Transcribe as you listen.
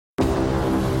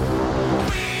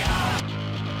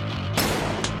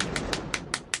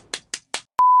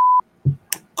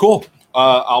Cool.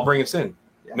 I'll bring us in.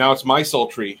 Yeah. Now it's my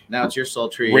sultry. Now it's your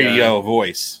sultry radio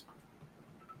voice.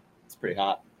 It's pretty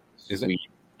hot. Is it?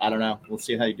 I don't know. We'll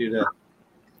see how you do that.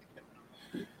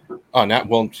 Oh, not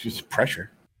well. Just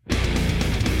pressure.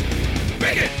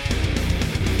 Bacon!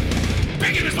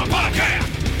 Bacon is my podcast!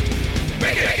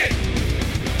 Bacon! Bacon!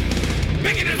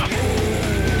 Bacon is my...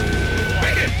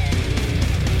 Bacon!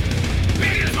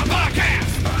 Bacon is my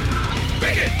podcast!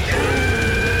 Bacon!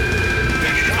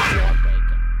 Bacon is my...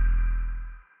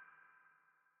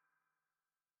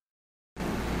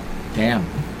 Damn.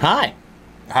 Hi.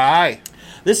 Hi.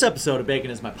 This episode of Bacon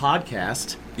is My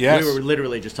Podcast. Yes. We were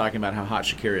literally just talking about how hot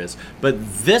Shakira is. But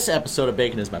this episode of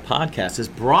Bacon is My Podcast is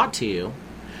brought to you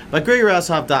by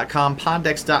GregoryRasov.com,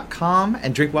 Pondex.com,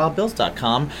 and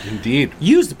DrinkWildBills.com. Indeed.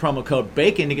 Use the promo code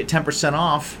BACON to get 10%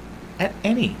 off at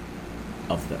any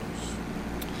of those.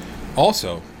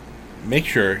 Also, make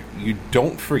sure you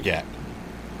don't forget,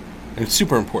 and it's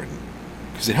super important,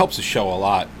 because it helps the show a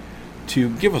lot,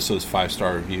 to give us those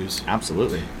 5-star reviews.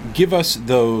 Absolutely. Give us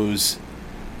those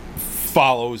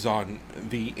follows on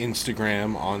the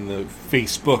Instagram, on the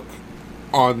Facebook,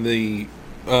 on the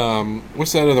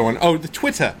what's that other one? Oh, the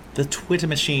Twitter. The Twitter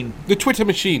machine. The Twitter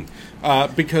machine.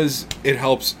 Because it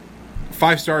helps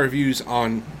 5-star reviews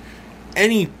on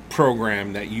any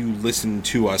program that you listen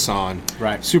to us on.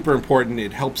 Right. Super important.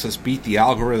 It helps us beat the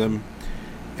algorithm.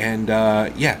 And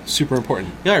yeah, super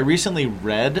important. Yeah, I recently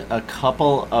read a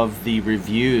couple of the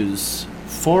reviews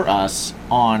for us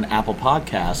on Apple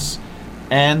Podcasts,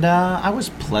 and I was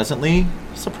pleasantly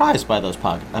surprised by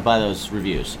those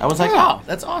reviews. I was like, oh,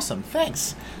 that's awesome.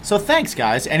 Thanks. So thanks,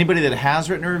 guys. Anybody that has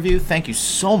written a review, thank you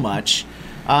so much.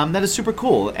 That is super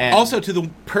cool. And also, to the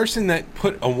person that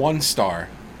put a 1-star.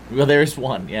 Well, there's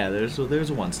one. Yeah, there's a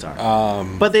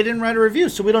 1-star. But they didn't write a review,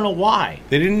 so we don't know why.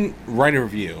 They didn't write a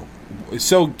review.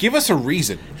 So give us a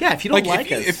reason. Yeah, if you don't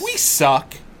like us. If we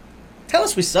suck, tell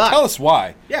us we suck. Tell us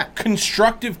why. Yeah.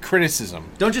 Constructive criticism.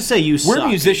 Don't just say you suck. We're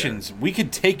musicians. Either. We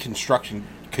could take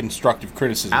constructive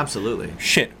criticism. Absolutely.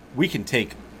 Shit, we can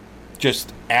take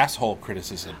just asshole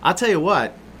criticism. I'll tell you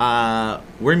what.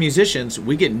 We're musicians.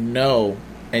 We get no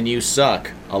and you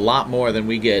suck a lot more than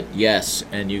we get yes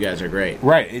and you guys are great.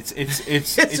 Right. It's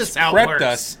just how it works.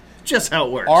 Us. Just how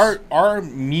it works. Our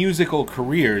musical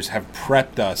careers have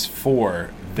prepped us for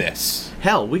this.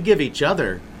 Hell, we give each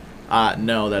other,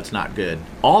 no, that's not good,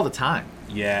 all the time.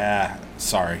 Yeah,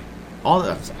 sorry.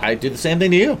 I did the same thing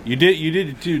to you. You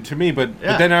did it to me, but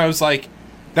then I was like,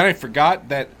 then I forgot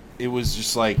that it was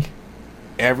just like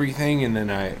everything, and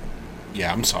then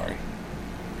I'm sorry.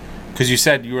 Because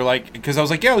you were like, because I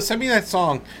was like, yo, send me that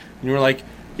song, and you were like,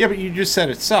 yeah, but you just said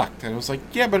it sucked, and I was like,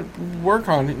 yeah, but work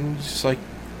on it, and it's just like,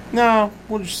 no,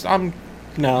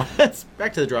 no.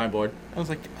 Back to the drawing board. I was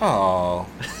like, oh.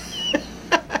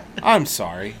 I'm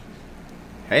sorry.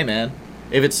 Hey, man.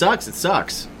 If it sucks, it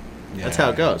sucks. Yeah. That's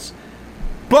how it goes.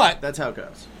 But that's how it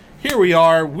goes. Here we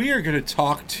are. We are going to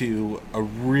talk to a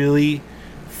really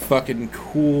fucking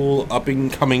cool,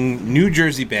 up-and-coming New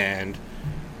Jersey band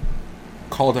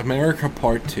called America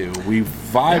Part 2. We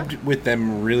vibed with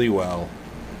them really well.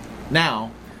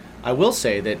 Now, I will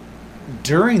say that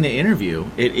during the interview,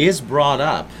 it is brought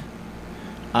up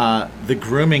the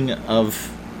grooming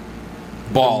of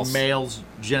balls, the male's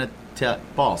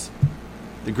balls,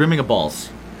 the grooming of balls.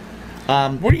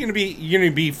 What are you gonna be? You're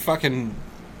gonna be fucking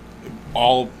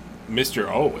all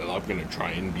Mr. Oh well, I'm gonna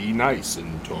try and be nice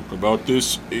and talk about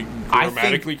this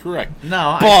grammatically correct.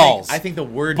 No, balls. I think the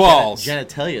word balls.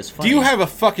 Genitalia is funny. Do you have a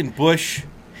fucking bush?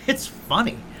 It's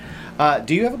funny.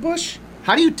 Do you have a bush?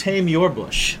 How do you tame your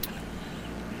bush?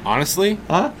 Honestly?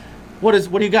 Huh? What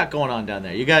do you got going on down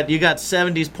there? You got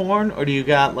 70s porn, or do you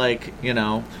got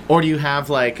or do you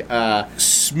have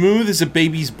smooth as a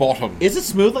baby's bottom? Is it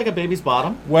smooth like a baby's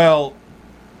bottom? Well,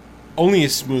 only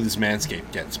as smooth as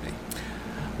Manscaped gets me.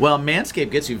 Well, Manscaped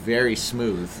gets you very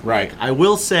smooth. Right. I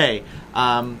will say,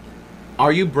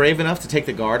 are you brave enough to take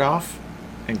the guard off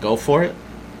and go for it?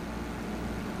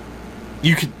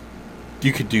 You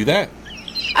could do that.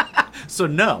 So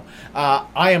no,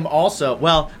 I am also,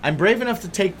 I'm brave enough to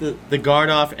take the guard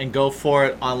off and go for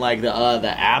it on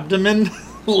the abdomen,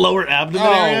 lower abdomen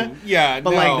area. Yeah,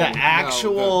 but the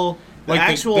actual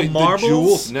marbles. The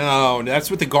jewels? No,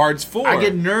 that's what the guard's for. I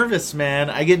get nervous, man.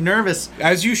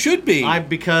 As you should be.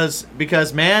 Because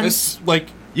man, it's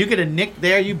you get a nick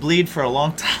there, you bleed for a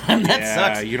long time. That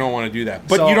sucks. Yeah, you don't want to do that.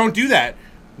 But you don't do that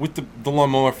with the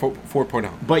Lawnmower 4.0.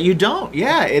 But you don't.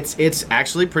 Yeah, it's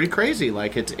actually pretty crazy.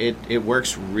 It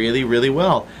works really, really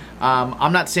well.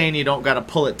 I'm not saying you don't got to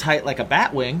pull it tight like a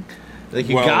bat wing.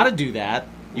 You got to do that.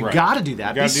 You Right. got to do that.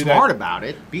 You Be gotta do smart that. about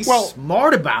it. Be Well,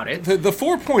 smart about it. The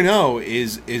 4.0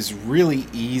 is really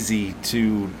easy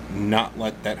to not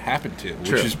let that happen to,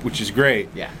 True. which is great.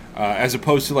 Yeah. As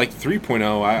opposed to like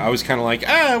 3.0, I was kind of like,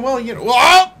 well,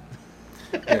 oh!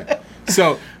 Yeah.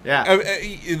 So Yeah.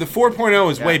 The 4.0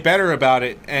 is Yeah. way better about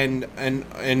it, and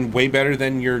way better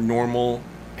than your normal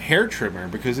hair trimmer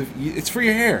because it's for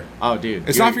your hair. Oh, dude.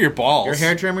 It's not for your balls. Your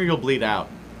hair trimmer, you'll bleed out.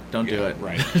 Don't do it.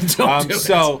 Right. Don't do it.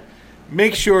 So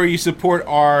make sure you support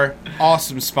our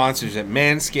awesome sponsors at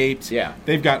Manscaped. Yeah.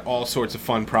 They've got all sorts of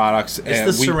fun products. It's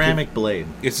the ceramic blade.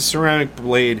 It's a ceramic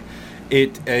blade.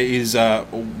 It is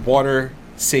water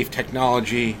safe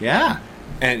technology. Yeah.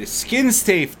 And it's skin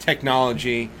safe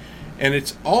technology. And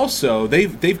it's also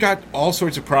they've got all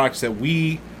sorts of products that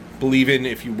we believe in.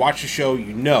 If you watch the show,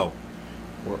 you know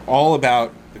we're all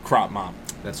about the crop mop.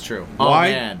 That's true. Why?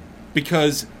 Oh, man.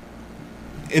 Because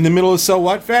in the middle of So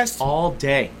What Fest, All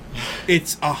day.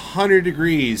 it's 100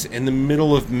 degrees in the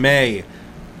middle of May.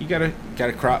 You gotta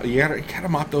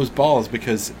mop those balls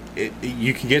because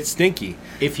you can get stinky.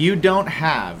 If you don't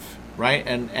have, right,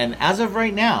 and as of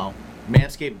right now,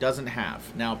 Manscaped doesn't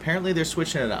have. Now, apparently they're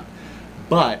switching it up.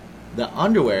 But the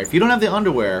underwear, if you don't have the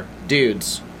underwear,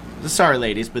 dudes, sorry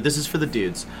ladies, but this is for the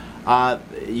dudes.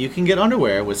 You can get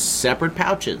underwear with separate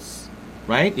pouches,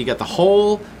 right? You got the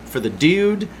hole for the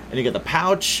dude, and you got the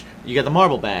pouch, you got the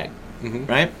marble bag,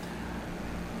 right?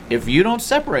 If you don't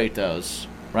separate those,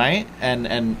 right,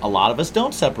 and a lot of us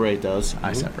don't separate those,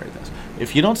 I separate those.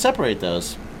 If you don't separate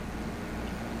those,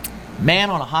 man,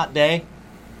 on a hot day,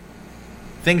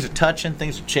 things are touching,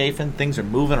 things are chafing, things are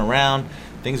moving around,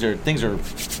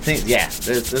 yeah,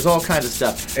 there's all kinds of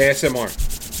stuff. ASMR.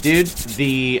 Dude,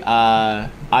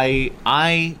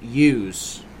 I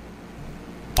use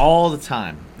all the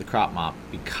time the crop mop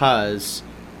because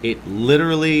it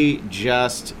literally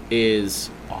just is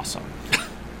awesome.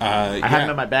 I have it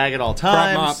in my bag at all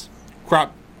times. Crop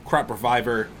mop, crop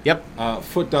reviver. Yep.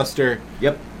 Foot duster.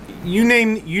 Yep. You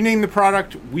name the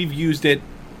product, we've used it.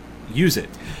 Use it.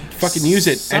 Fucking use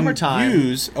it. Summertime.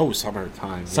 And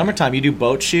summertime. Summertime, you do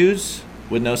boat shoes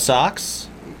with no socks?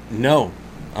 No,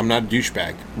 I'm not a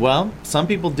douchebag. Well, some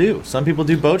people do. Some people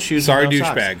do boat shoes Sorry, with no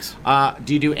douchebags. Socks.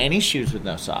 Do you do any shoes with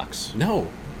no socks?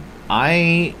 No.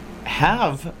 I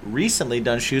have recently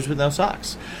done shoes with no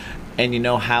socks. And you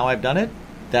know how I've done it?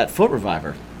 That foot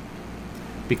reviver.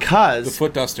 Because The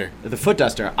foot duster. the foot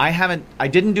duster. I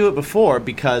didn't do it before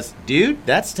because, dude,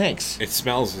 that stinks. It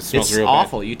smells It's real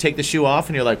awful. bad. You take the shoe off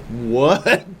and you're like,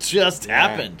 what just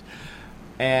happened?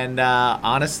 And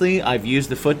honestly, I've used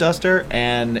the foot duster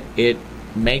and it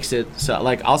makes it so,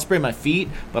 like, I'll spray my feet,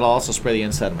 but I'll also spray the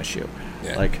inside of my shoe.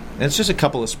 Yeah. Like, and it's just a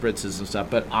couple of spritzes and stuff.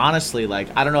 But honestly, like,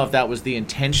 I don't know if that was the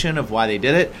intention of why they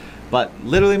did it. But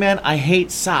literally, man, I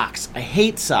hate socks. I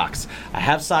hate socks. I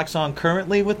have socks on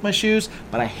currently with my shoes,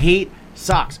 but I hate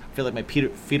socks. I feel like my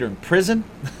feet are in prison.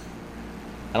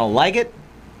 I don't like it.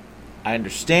 I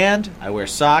understand. I wear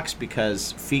socks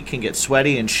because feet can get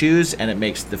sweaty in shoes, and it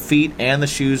makes the feet and the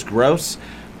shoes gross.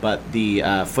 But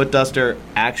the foot duster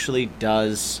actually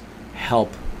does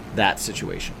help that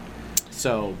situation.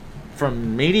 So,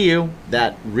 from me to you,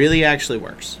 that really actually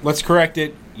works. Let's correct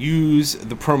it. Use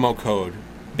the promo code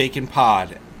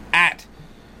BaconPod at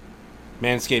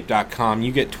manscaped.com.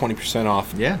 You get 20%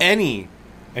 off any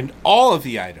and all of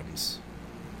the items.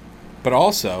 But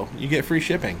also, you get free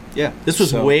shipping. Yeah. This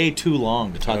was way too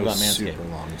long to talk about Manscaped. Super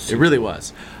long. It really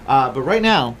was. But right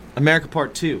now, America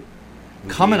Part 2.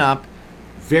 Coming up.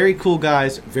 Very cool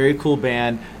guys. Very cool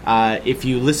band. If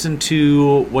you listen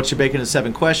to What You Baking in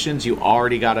 7 Questions, you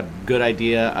already got a good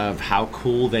idea of how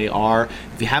cool they are.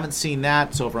 If you haven't seen that,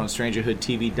 it's over on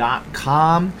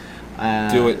StrangerhoodTV.com.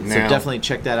 Do it now. So definitely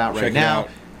check that out right now.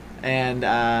 And,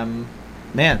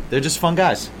 man, they're just fun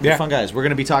guys. They're fun guys. We're going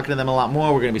to be talking to them a lot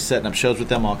more. We're going to be setting up shows with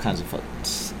them, all kinds of fun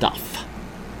stuff.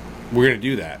 We're going to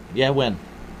do that. Yeah, when?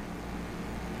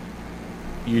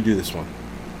 You do this one.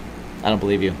 I don't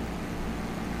believe you.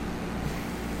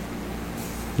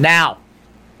 Now.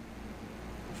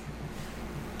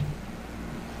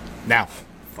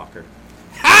 Fucker.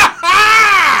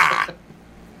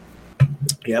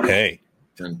 Yep. Hey.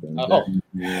 Oh.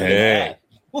 Hey.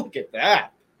 Look at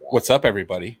that. What's up,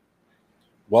 everybody?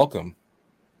 Welcome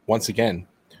once again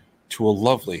to a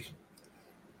lovely.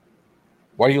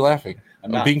 Why are you laughing?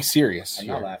 I'm being serious. I'm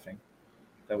not laughing.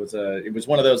 That was it was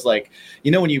one of those, like,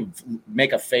 you know when you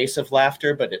make a face of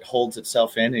laughter but it holds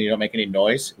itself in and you don't make any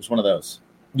noise? It was one of those.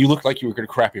 You looked like you were going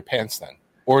to crap your pants then.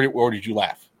 Or did you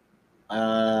laugh?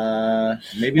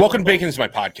 Maybe. Welcome to Bacon is my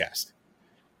podcast,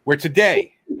 where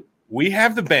today we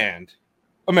have the band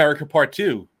America Part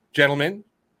 2. Gentlemen,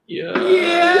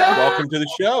 Yeah. Welcome to the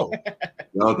show.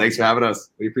 No, thanks for having us.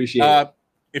 We appreciate it.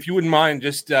 If you wouldn't mind,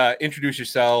 just introduce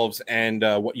yourselves and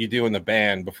what you do in the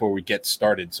band before we get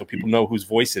started, so people know whose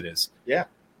voice it is. Yeah.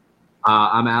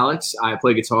 I'm Alex. I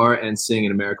play guitar and sing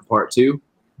in America Part 2.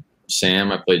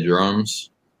 Sam, I play drums.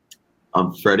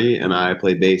 I'm Freddie, and I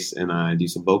play bass, and I do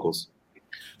some vocals.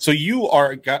 So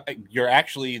you're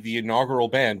actually the inaugural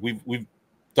band. We've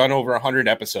done over 100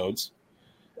 episodes,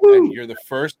 and you're the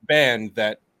first band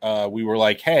that we were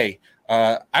like, hey,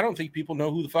 I don't think people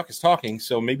know who the fuck is talking,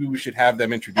 so maybe we should have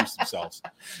them introduce themselves.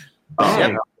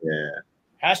 Yeah.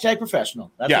 Hashtag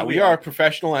professional. That's Yeah, what we are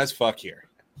professional as fuck here.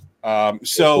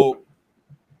 So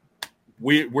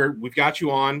we've got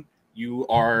you on. You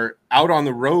are out on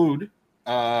the road.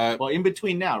 Well, in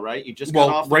between now, right? You just got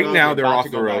off the right road, now you're they're about off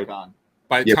to the go road. back on.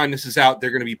 By the time this is out,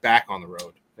 they're going to be back on the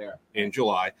road Fair. in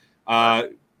July.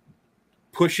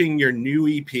 Pushing your new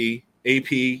AP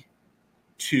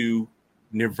to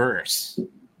Niverse.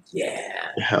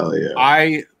 Hell yeah.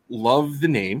 I love the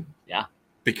name. Yeah.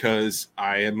 Because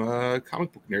I am a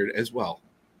comic book nerd as well.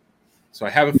 So I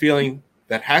have a feeling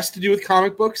that has to do with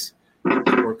comic books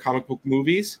or comic book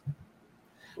movies.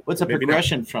 What's the Maybe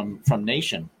progression from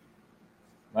Nation?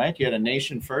 Right? You had a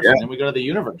Nation first, Yeah. and then we go to the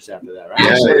Universe after that, right?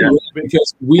 Yeah.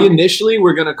 Because we initially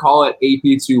were going to call it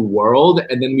AP2 World,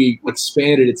 and then we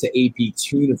expanded it to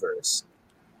AP2 Universe.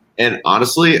 And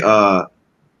honestly, the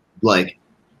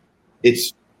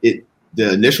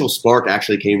initial spark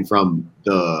actually came from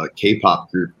the K-pop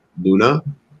group Luna,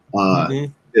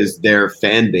 because their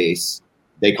fan base,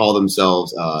 they call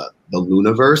themselves the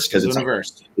Lunaverse because it's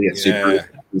Universe. super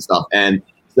and stuff. And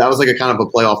that was like a kind of a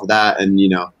play off of that. And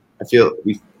I feel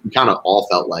we kind of all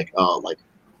felt like AP2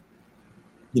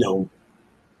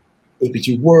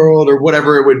 World or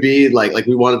whatever it would be. Like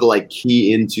we wanted to like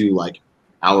key into like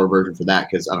our version for that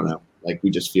because I don't know, like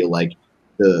we just feel like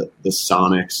the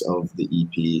sonics of the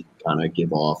EP kind of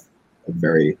give off a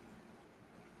very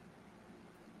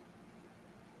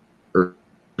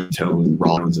tone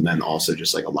Rollins, and then also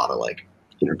just like a lot of like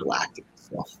intergalactic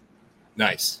stuff.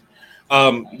 Nice.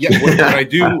 What I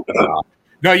do.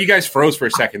 No, you guys froze for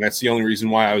a second. That's the only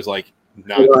reason why I was like,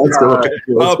 not. That's cool.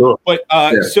 But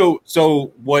so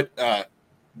what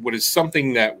is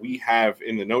something that we have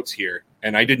in the notes here,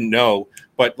 and I didn't know,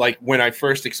 but like when I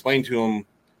first explained to him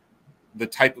the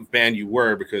type of band you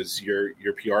were, because your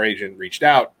PR agent reached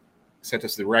out, sent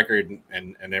us the record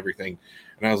and everything,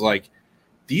 and I was like,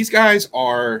 these guys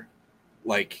are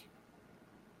like,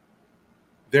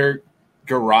 they're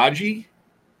garagey,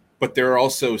 but they're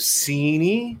also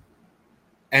sceney,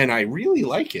 and I really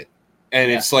like it. And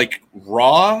it's like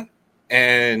raw,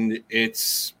 and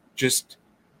it's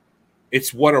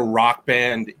what a rock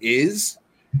band is.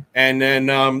 And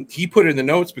then he put it in the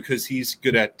notes because he's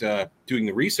good at doing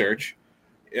the research.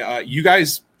 You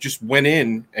guys just went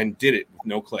in and did it with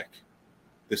no click,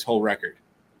 this whole record.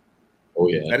 Oh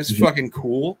yeah, that is fucking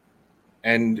cool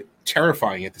and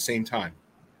terrifying at the same time.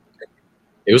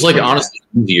 It was like honestly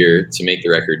easier to make the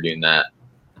record doing that.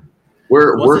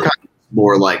 We're kind of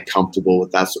more like comfortable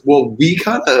with that. Well, we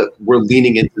kind of were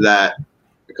leaning into that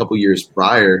a couple years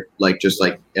prior,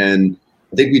 and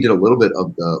I think we did a little bit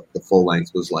of the full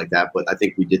length was like that, but I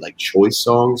think we did like choice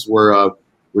songs were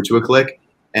to a click.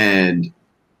 And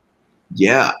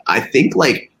yeah, I think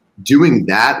like doing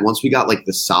that, once we got like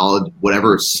the solid,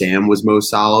 whatever Sam was most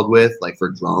solid with, like for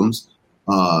drums,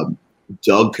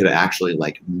 Doug could actually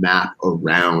like map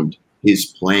around his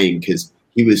playing because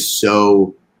he was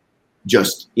so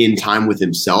just in time with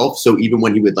himself. So even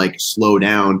when he would like slow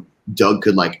down, Doug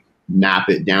could like map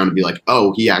it down and be like,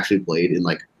 oh, he actually played in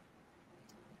like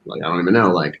I don't even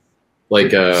know, like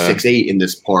 6/8 in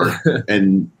this part,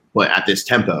 but at this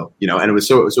tempo, and it was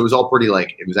so it was all pretty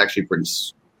like it was actually pretty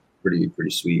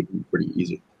sweet and pretty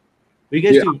easy. But you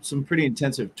guys do some pretty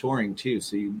intensive touring too,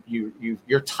 so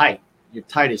you're tight. You're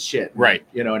tight as shit, right?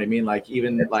 You know what I mean? Like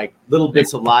even like little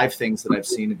bits of live things that I've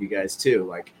seen of you guys too.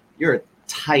 Like you're a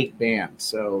tight band,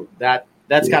 so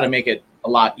that's got to make it a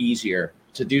lot easier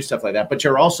to do stuff like that. But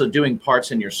you're also doing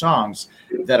parts in your songs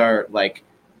that are like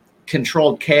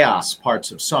controlled chaos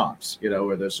parts of songs,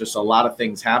 where there's just a lot of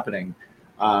things happening.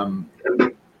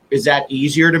 Is that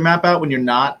easier to map out when you're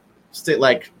not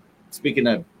like, speaking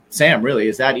of Sam, really,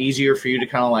 is that easier for you to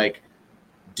kind of like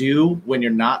do when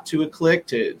you're not to a click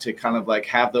to kind of like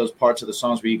have those parts of the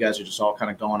songs where you guys are just all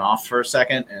kind of going off for a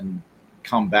second and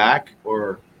come back?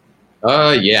 Or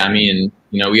yeah, I mean,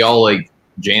 we all like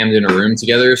jammed in a room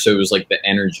together, so it was like the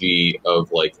energy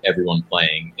of like everyone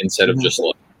playing instead of just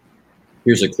like,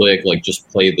 here's a click, like just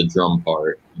play the drum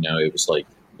part. It was like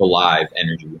the live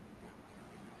energy.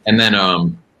 And then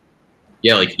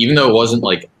yeah, like even though it wasn't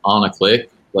like on a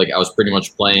click, like I was pretty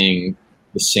much playing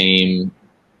the same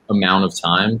amount of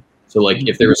time. So like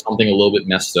if there was something a little bit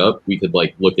messed up, we could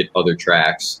like look at other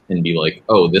tracks and be like,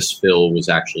 oh, this fill was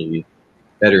actually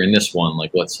better in this one.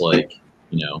 Like let's like,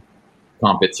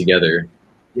 comp it together.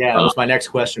 Yeah, that was my next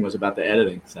question was about the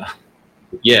editing. So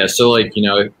yeah, so like,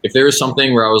 if there was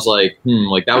something where I was like,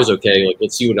 like that was okay, like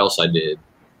let's see what else I did.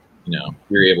 We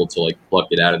were able to like pluck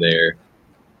it out of there.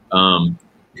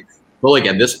 But like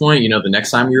at this point, the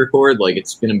next time we record, like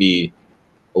it's gonna be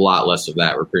a lot less of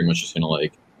that. We're pretty much just gonna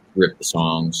like rip the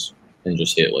songs and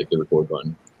just hit like the record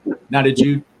button. Now, did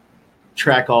you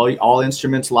track all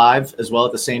instruments live as well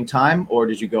at the same time, or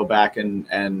did you go back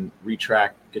and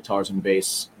retrack guitars and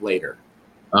bass later?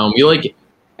 We like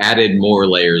added more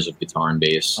layers of guitar and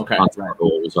bass. Okay, on top of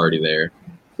what was already there.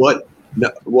 What? No,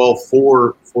 well,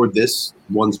 for this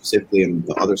one specifically, and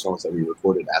the other songs that we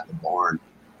recorded at the barn,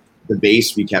 the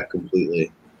bass we kept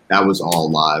completely. That was all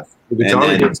live. The guitar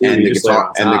and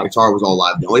the guitar was all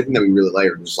live. The only thing that we really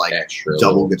layered was like extra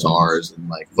double guitars and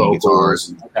like vocals, guitars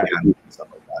and stuff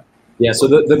like that. Yeah, so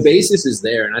the basis is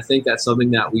there, and I think that's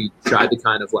something that we tried to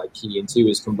kind of like key into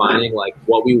is combining like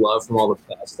what we love from all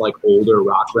the best like older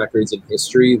rock records in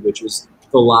history, which was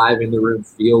the live in the room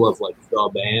feel of like the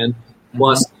band,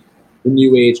 plus the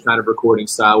new age kind of recording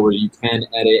style where you can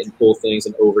edit and pull things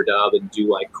and overdub and do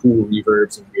like cool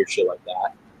reverbs and weird shit like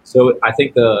that. So I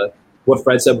think what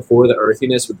Fred said before, the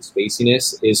earthiness with the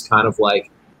spaciness is kind of like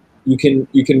you can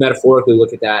metaphorically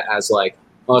look at that as like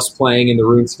us playing in the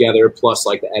room together plus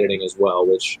like the editing as well,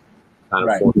 which kind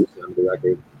of forms the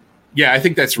record. Yeah, I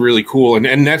think that's really cool,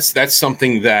 and that's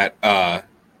something that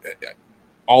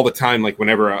all the time, like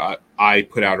whenever I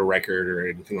put out a record or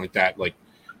anything like that, like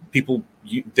people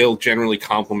they'll generally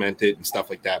compliment it and stuff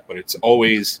like that, but it's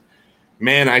always,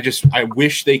 man, I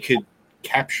wish they could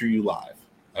capture you live.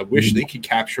 I wish they could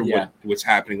capture what's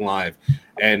happening live.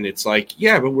 And it's like,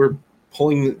 yeah, but we're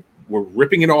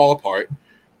ripping it all apart.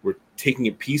 We're taking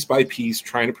it piece by piece,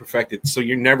 trying to perfect it. So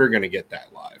you're never going to get that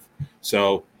live.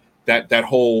 So that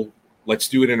whole let's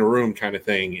do it in a room kind of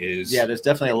thing is. Yeah, there's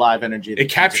definitely a live energy. It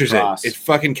captures it. It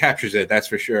fucking captures it. That's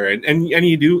for sure. And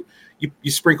you do,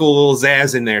 you sprinkle a little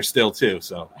zazz in there still too.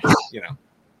 So, of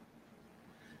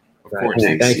course.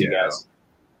 Thank you guys.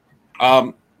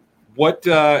 What,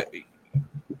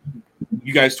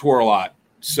 you guys tour a lot.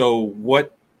 So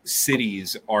what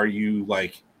cities are you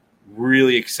like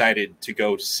really excited to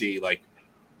go to see? Like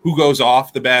who goes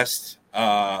off the best?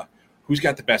 Who's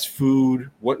got the best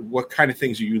food? What kind of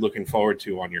things are you looking forward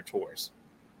to on your tours?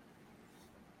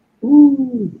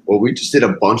 Ooh. Well, we just did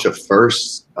a bunch of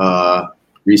firsts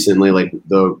recently, like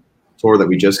the tour that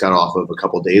we just got off of a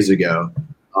couple days ago.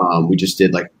 We just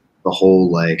did like the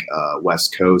whole like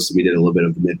West Coast. We did a little bit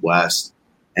of the Midwest,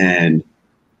 and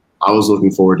I was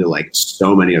looking forward to like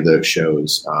so many of those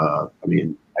shows.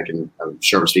 I'm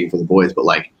sure I'm speaking for the boys, but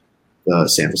like the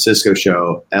San Francisco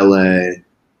show, LA,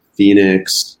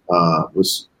 Phoenix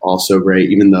was also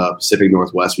great. Even the Pacific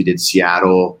Northwest, we did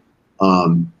Seattle,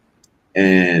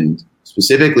 and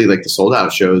specifically like the sold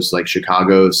out shows like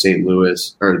Chicago, Salt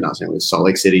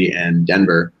Lake City and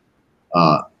Denver.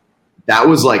 That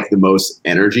was like the most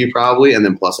energy probably. And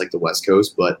then plus like the West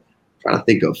Coast, but trying to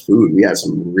think of food. We had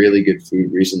some really good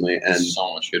food recently, and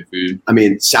so much good food. I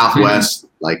mean, Southwest,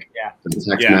 like the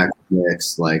Tex-Mex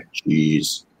mix, like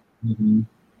cheese. Freaking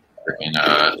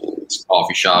this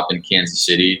coffee shop in Kansas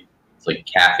City. It's like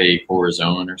Cafe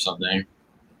Corazon or something.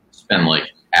 Spend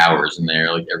like hours in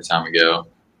there, like every time we go.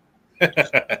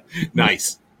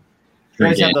 Nice. You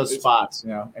guys have those spots,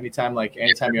 anytime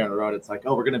you're on the road, it's like,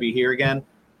 oh, we're going to be here again.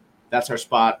 That's our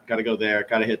spot. Got to go there.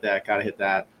 Got to hit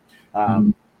that.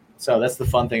 So that's the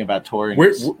fun thing about touring.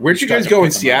 Where'd you guys go in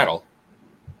Seattle?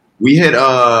 We hit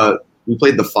we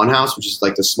played the Funhouse, which is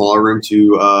like the smaller room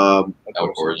to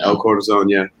El Corazon,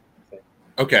 yeah.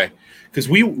 Okay.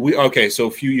 Because so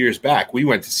a few years back we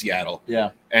went to Seattle. Yeah.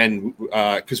 And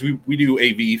because we do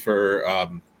AV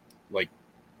for like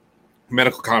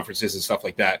medical conferences and stuff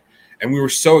like that. And we were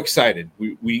so excited.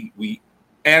 We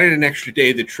added an extra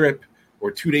day to the trip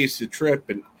or 2 days to the trip,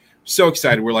 and so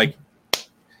excited. We're like,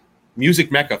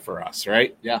 music mecca for us,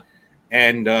 right? Yeah.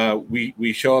 And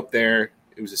we show up there.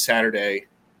 It was a Saturday,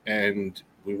 and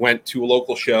we went to a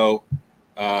local show.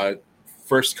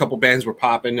 First couple bands were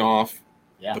popping off.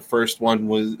 Yeah. The first one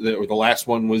the last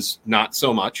one was not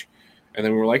so much, and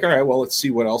then we were like, all right, well, let's see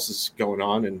what else is going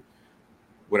on and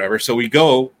whatever. So we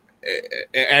go,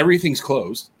 everything's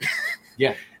closed.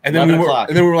 Yeah. And then we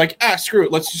were like, screw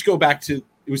it, let's just go back to.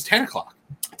 It was 10 o'clock.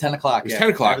 10 o'clock. It was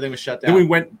 10 o'clock. Everything was shut down. Then we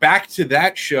went back to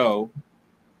that show,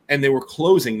 and they were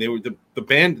closing. They were the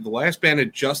last band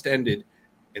had just ended,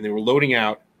 and they were loading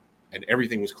out. and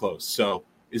everything was closed. So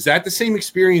is that the same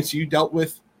experience you dealt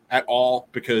with at all?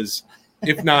 Because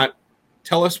if not,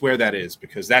 tell us where that is,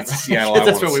 because that's Seattle.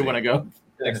 That's where we want to go.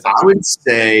 I would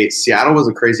say Seattle was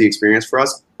a crazy experience for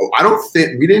us. I don't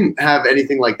think we didn't have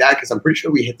anything like that because I'm pretty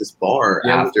sure we hit this bar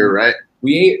after, right?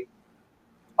 We ate.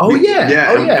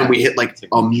 And we hit like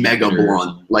a mega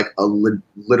blunt, like a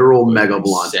literal mega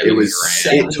blunt.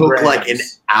 It took like an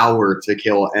hour to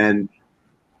kill, and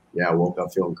I woke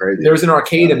up feeling crazy. There was an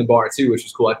arcade in the bar too, which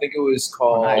was cool. I think it was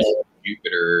called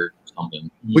Jupiter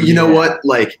something. But you know what?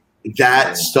 Like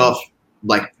that stuff,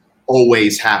 like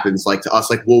always happens. Like to us,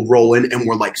 like we'll roll in and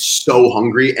we're like so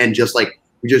hungry, and just like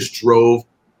we just drove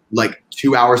like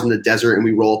 2 hours in the desert, and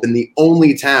we roll up in the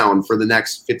only town for the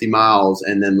next 50 miles,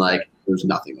 and then like there's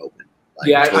nothing open.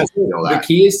 Like, I think the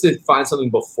key is to find something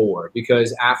before,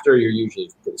 because after you're usually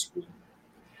pretty screwed.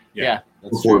 Yeah.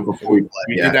 Before we play.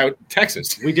 We did that with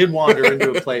Texas. We did wander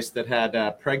into a place that had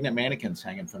pregnant mannequins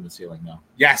hanging from the ceiling, though.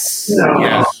 Yes.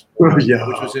 Yes. Yeah.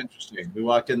 Which was interesting. We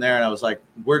walked in there, and I was like,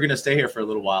 we're going to stay here for a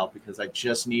little while because I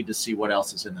just need to see what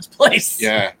else is in this place.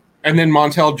 Yeah. And then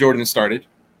Montel Jordan started.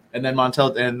 And then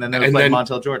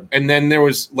Montel Jordan. And then there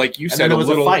was, like you said, there was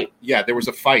a fight. Yeah, there was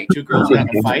a fight. Two girls got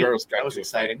in a fight. That was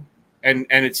exciting. And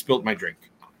it spilled my drink.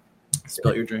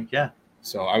 Spilt your drink, yeah.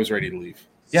 So I was ready to leave.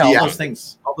 Yeah, all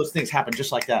those things happen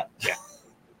just like that. Yeah.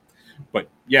 But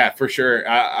yeah, for sure.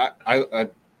 I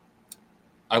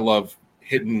love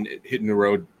hitting the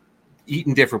road,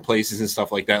 eating different places and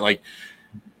stuff like that. Like,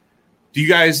 do you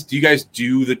guys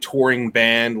do the touring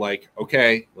band? Like,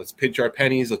 okay, let's pinch our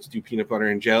pennies, let's do peanut butter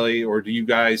and jelly, or do you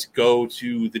guys go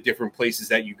to the different places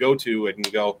that you go to and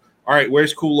you go, all right,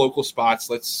 where's cool local spots?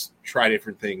 Let's try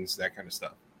different things, that kind of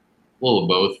stuff. A little of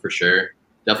both for sure.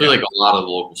 Definitely like a lot of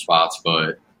local spots,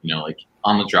 but like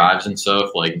on the drives and stuff,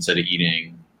 like instead of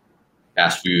eating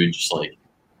fast food, just like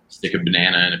stick a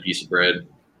banana and a piece of bread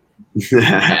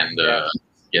and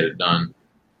get it done.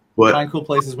 But find cool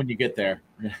places when you get there.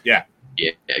 Yeah,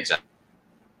 exactly.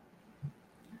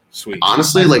 Sweet.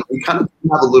 Honestly, like we kind of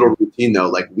have a little routine though.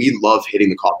 Like we love hitting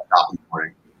the coffee shop in the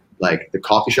morning. Like the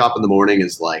coffee shop in the morning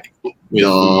is like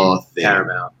the thing.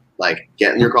 Paramount. Like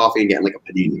getting your coffee and getting like a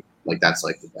panini. Like that's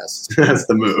like the best. That's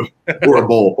the move. Or a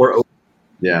bowl.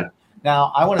 Yeah.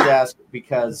 Now I wanted to ask,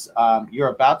 because you're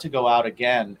about to go out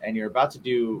again, and you're about to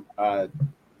do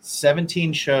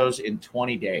 17 shows in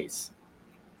 20 days.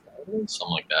 Something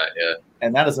like that, yeah.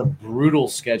 And that is a brutal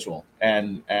schedule.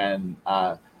 And I'm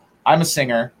a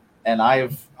singer, and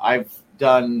I've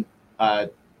done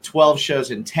 12 shows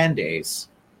in 10 days,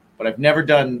 but I've never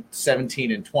done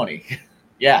 17 in 20.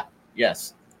 Yeah,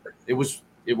 yes, it was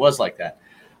like that.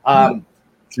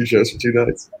 2 shows for 2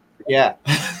 nights. Yeah.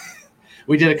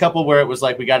 We did a couple where it was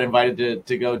like we got invited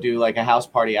to go do like a house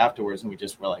party afterwards, and we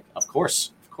just were like, of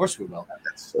course we will,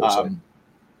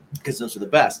 because those are the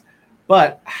best.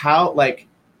 But how do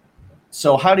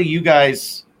you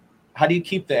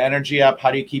keep the energy up?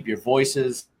 How do you keep your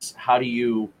voices? How do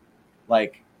you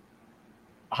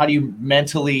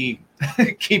mentally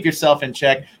keep yourself in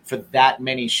check for that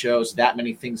many shows, that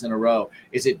many things in a row?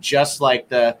 Is it just like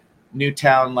the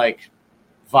Newtown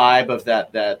vibe of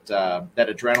that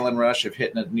adrenaline rush of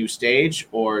hitting a new stage,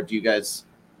 or do you guys,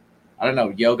 I don't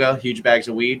know, yoga, huge bags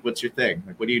of weed? What's your thing?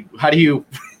 Like, how do you?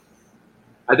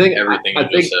 I think everything. I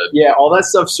think all that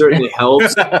stuff certainly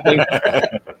helps. I think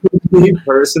me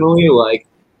personally, like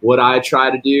what I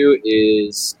try to do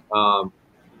is, how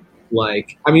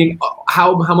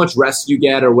much rest you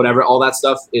get or whatever, all that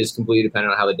stuff is completely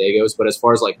dependent on how the day goes. But as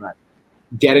far as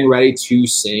getting ready to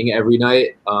sing every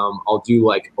night, I'll do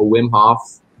like a Wim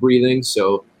Hof breathing.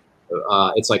 So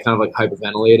it's like kind of like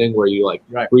hyperventilating, where you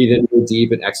breathe in really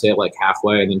deep and exhale like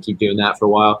halfway, and then keep doing that for a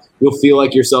while. You'll feel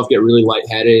like yourself get really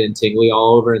lightheaded and tingly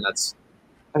all over, and that's,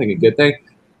 I think, a good thing.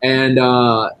 And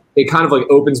it kind of like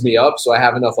opens me up, so I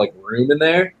have enough like room in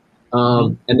there.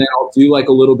 And then I'll do like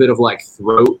a little bit of like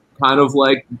throat kind of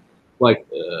kind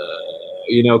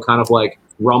of like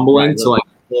rumbling. Right, so like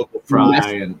local fry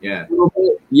and get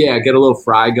a little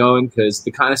fry going, because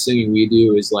the kind of singing we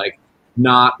do is like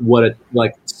not what a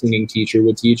singing teacher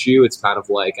would teach you. It's kind of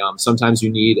like sometimes you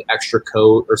need extra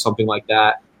coat or something like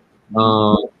that.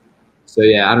 So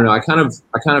yeah, I don't know. I kind of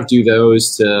do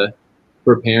those to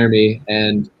prepare me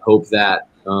and hope that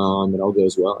it all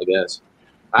goes well, I guess.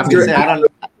 After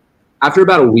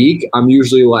about a week, I'm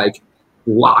usually like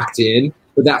locked in.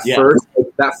 But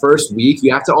that first week,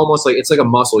 you have to almost it's like a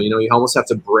muscle, you almost have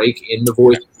to break in the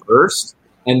voice first,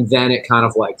 and then it kind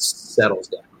of like settles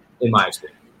down, in my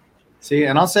experience. See,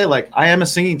 and I'll say, I am a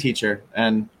singing teacher,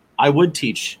 and I would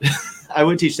teach. I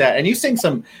would teach that. And you sing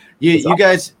some. You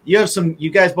guys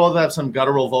both have some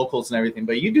guttural vocals and everything,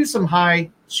 but you do some high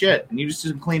shit, and you just do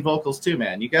some clean vocals too,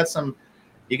 man. You got some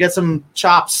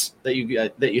chops that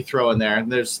you throw in there,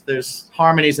 and there's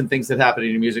harmonies and things that happen in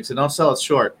your music. So don't sell it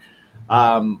short.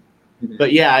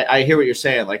 But yeah, I hear what you're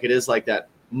saying. Like, it is like that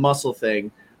muscle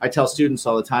thing. I tell students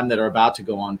all the time that are about to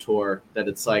go on tour that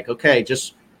it's like, okay,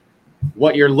 just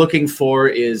what you're looking for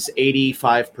is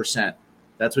 85%.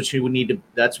 That's what you would need to.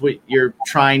 That's what you're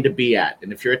trying to be at.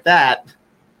 And if you're at that,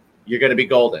 you're going to be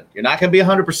golden. You're not going to be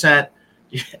 100%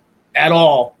 at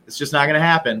all. It's just not going to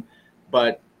happen.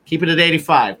 But keep it at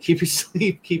 85. Keep your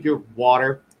sleep. Keep your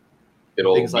water.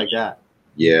 Things like that.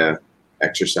 Yeah,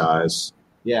 exercise.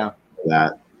 Yeah,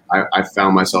 that. I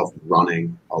found myself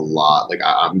running a lot. Like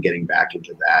I'm getting back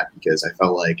into that because I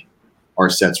felt like our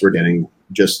sets were getting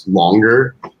just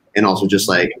longer, and also just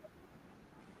like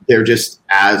they're just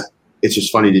as. It's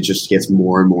just funny. It just gets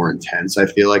more and more intense. I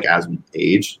feel like as we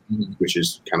age, which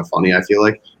is kind of funny. I feel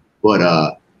like, but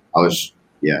I just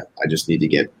need to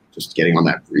getting on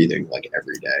that breathing like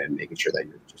every day and making sure that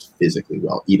you're just physically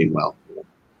well, eating well.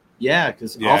 Yeah,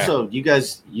 because also you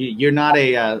guys, you're not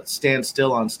a stand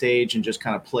still on stage and just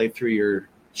kind of play through your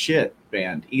shit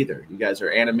band either. You guys are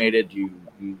animated. You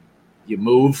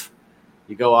move.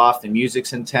 You go off. The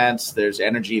music's intense. There's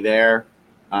energy there,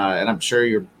 and I'm sure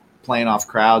you're playing off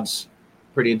crowds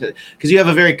pretty intense because you have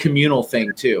a very communal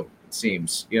thing too. It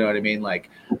seems, you know what I mean. Like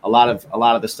a lot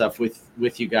of the stuff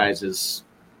with you guys is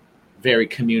very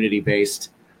community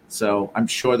based. So I'm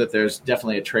sure that there's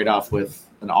definitely a trade off with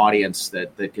an audience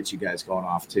that gets you guys going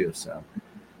off too. So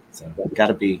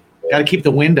gotta keep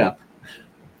the wind up.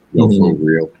 No, for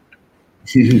real.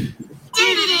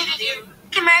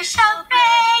 Commercial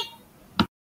break.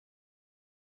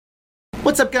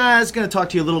 What's up, guys? Going to talk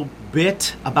to you a little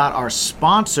bit about our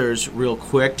sponsors real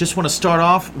quick. Just want to start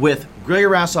off with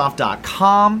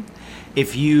grillyourassoff.com.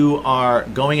 If you are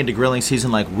going into grilling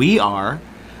season like we are,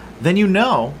 then you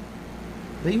know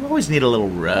that you always need a little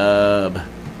rub.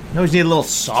 You always need a little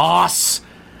sauce.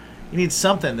 You need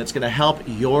something that's going to help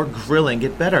your grilling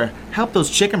get better. Help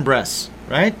those chicken breasts,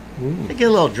 right? They get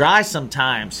a little dry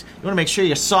sometimes. You want to make sure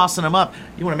you're saucing them up.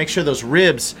 You want to make sure those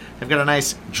ribs have got a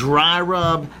nice dry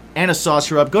rub and a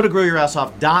saucy rub. Go to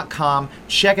grillyourassoff.com.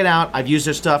 Check it out. I've used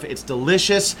their stuff. It's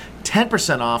delicious.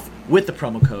 10% off with the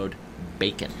promo code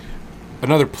BACON.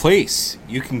 Another place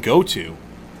you can go to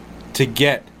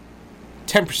get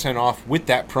 10% off with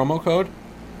that promo code,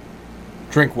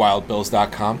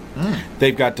 drinkwildbills.com.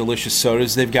 They've got delicious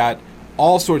sodas. They've got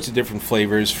all sorts of different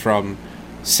flavors, from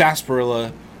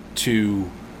sarsaparilla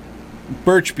to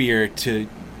birch beer to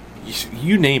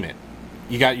you name it.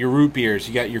 You got your root beers,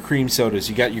 you got your cream sodas,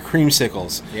 you got your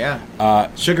creamsicles.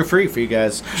 Yeah. Sugar-free for you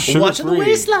guys. Watching the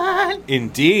waistline.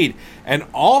 Indeed. And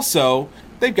also,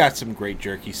 they've got some great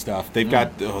jerky stuff. They've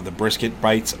got the brisket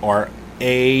bites are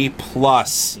A+.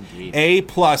 Indeed. A+.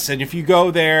 And if you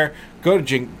go there, go to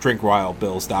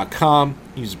drinkwildbills.com,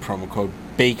 use the promo code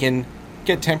BACON,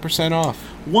 get 10% off.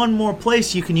 One more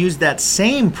place you can use that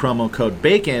same promo code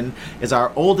BACON is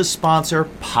our oldest sponsor,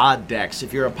 Poddex.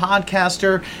 If you're a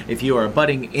podcaster, if you are a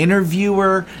budding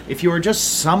interviewer, if you are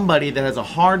just somebody that has a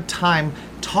hard time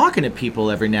talking to people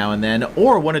every now and then,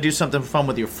 or want to do something fun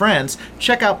with your friends,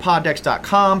 check out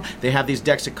poddex.com. They have these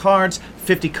decks of cards,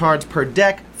 50 cards per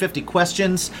deck, 50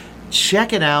 questions.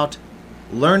 Check it out.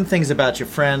 Learn things about your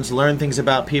friends, learn things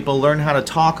about people, learn how to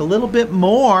talk a little bit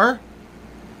more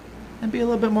and be a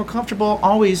little bit more comfortable.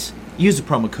 Always use the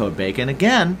promo code BACON.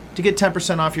 Again, to get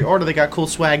 10% off your order. They got cool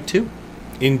swag too.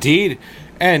 Indeed.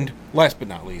 And last but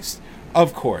not least,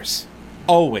 of course,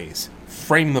 always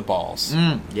frame the balls.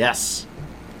 Yes.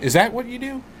 Is that what you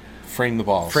do? Frame the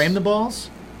balls. Frame the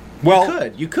balls?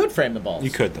 Well, You could frame the balls.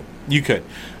 You could, though. You could.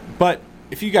 But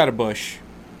if you got a bush,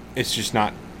 it's just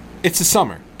not. It's the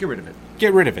summer. Get rid of it.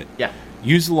 Get rid of it. Yeah.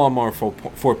 Use the Lawnmower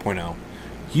 4.0.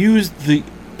 Use the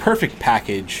perfect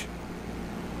package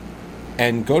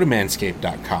and go to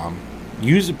manscaped.com.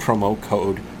 Use the promo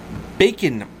code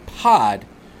BACONPOD.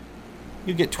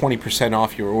 You get 20%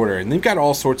 off your order. And they've got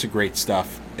all sorts of great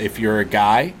stuff. If you're a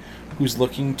guy who's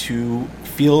looking to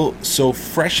feel so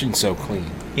fresh and so clean.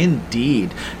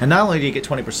 Indeed. And not only do you get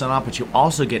 20% off, but you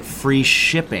also get free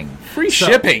shipping. Free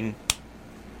shipping?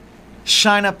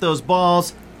 Shine up those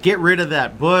balls. Get rid of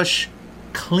that bush.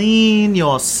 Clean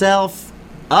yourself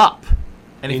up.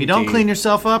 And if you don't clean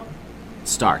yourself up,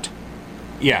 start.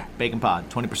 Yeah. Bacon Pod.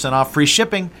 20% off. Free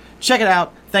shipping. Check it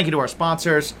out. Thank you to our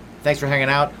sponsors. Thanks for hanging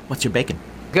out. What's your bacon?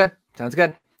 Good. Sounds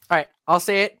good. All right. I'll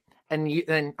say it. And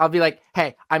then I'll be like,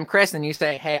 hey, I'm Chris. And you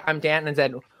say, hey, I'm Dan. And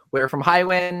then we're from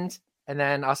Highwind. and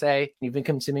then I'll say you've been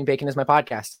consuming bacon as my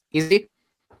podcast. Easy.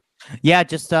 Yeah,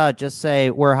 just say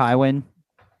we're Highwind.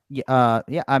 Yeah,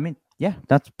 I mean, yeah,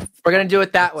 that's. We're gonna do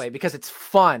it that way because it's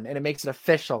fun and it makes it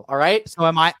official. All right. So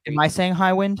am I saying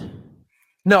Highwind?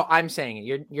 No, I'm saying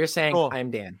it. You're saying Cool. I'm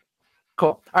Dan.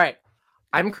 Cool. All right.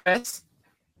 I'm Chris,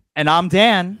 And I'm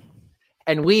Dan.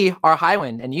 and we are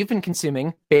Highwind, and you've been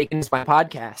consuming Bacon is my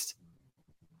podcast.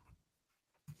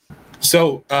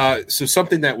 So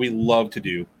something that we love to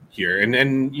do here,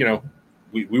 and you know,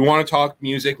 we want to talk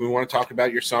music, we want to talk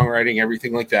about your songwriting,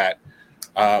 everything like that.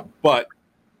 But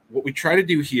what we try to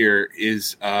do here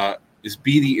is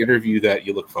be the interview that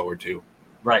you look forward to,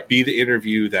 Right. Be the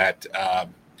interview that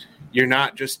you're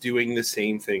not just doing the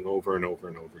same thing over and over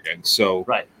and over again. So,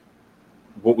 Right.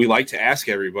 what we like to ask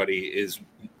everybody is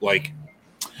like,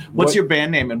 What's your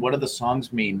band name and what do the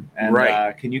songs mean? And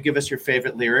Right. Can you give us your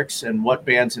favorite lyrics and what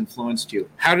bands influenced you?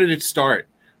 how did it start?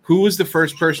 Who was the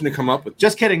first person to come up with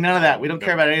Just kidding. None of that. We don't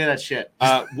care about any of that shit.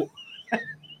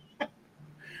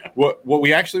 What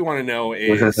we actually want to know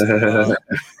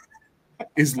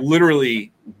is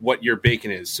literally what your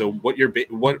bacon is. So what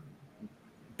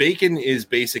bacon is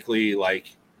basically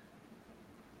like,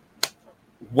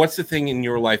 what's the thing in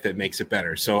your life that makes it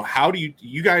better? So how do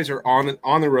you guys are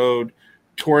on the road,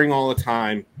 touring all the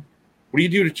time. What do you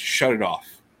do to shut it off?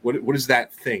 What is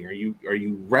that thing? Are you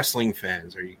wrestling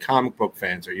fans? Are you comic book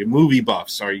fans? Are you movie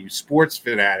buffs? Are you sports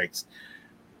fanatics?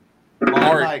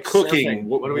 Art, Like cooking. surfing.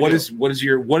 What do we What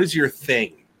do? is your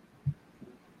thing?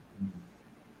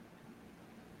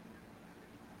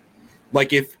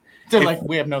 Like if They're like,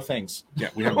 we have no things. yeah,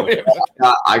 we have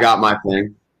I got my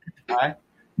thing. Right?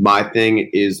 My thing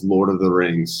is Lord of the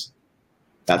Rings.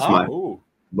 That's my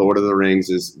Lord of the Rings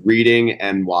is reading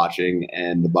and watching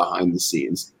and the behind the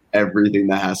scenes, everything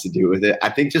that has to do with it. I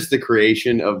think just the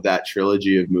creation of that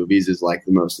trilogy of movies is like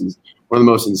one of the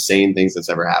most insane things that's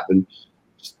ever happened,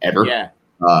 just ever. Yeah.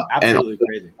 And Absolutely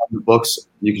crazy. the books,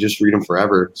 you can just read them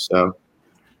forever. So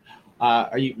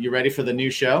Are you ready for the new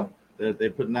show?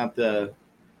 They're putting out the.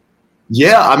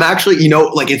 yeah, I'm actually,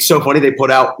 like it's so funny. They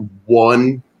put out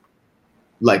one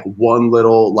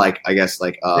little, I guess,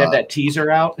 They have that teaser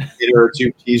out. or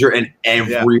two teaser, and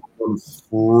everyone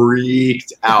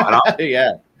freaked out. And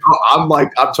Yeah. I'm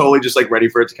totally just ready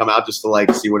for it to come out just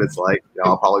to see what it's like.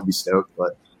 I'll probably be stoked,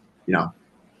 but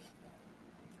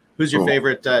Who's your Cool.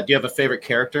 favorite? Do you have a favorite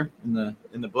character in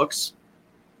the books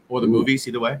or the movies?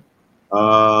 Either way.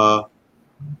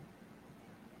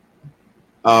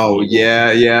 Oh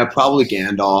yeah, probably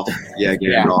Gandalf. Yeah,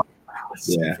 Gandalf.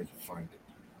 Yeah.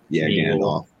 Yeah,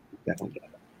 Gandalf. Definitely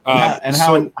Gandalf.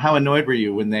 And how annoyed were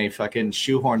you when they fucking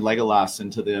shoehorned Legolas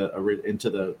into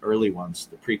the early ones,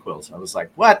 the prequels? I was like,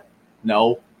 what?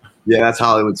 No. Yeah, that's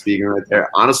Hollywood speaking right there.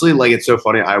 Honestly, it's so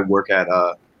funny. I work at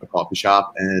a coffee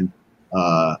shop, and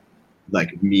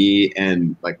me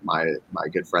and my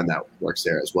good friend that works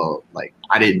there as well.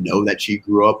 I didn't know that she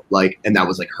grew up and that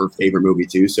was her favorite movie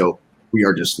too. So we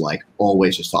are just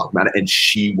always just talking about it, and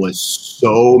she was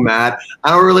so mad.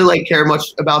 I don't really care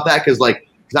much about that because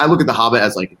I look at The Hobbit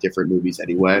as different movies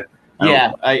anyway.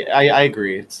 Yeah, I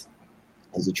agree. It's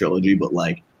as a trilogy, but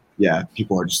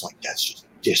people are just that's just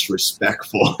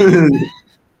disrespectful.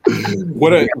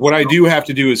 What I do have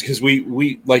to do is because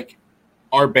we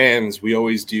our bands, we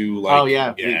always do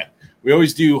we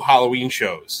always do Halloween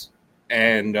shows,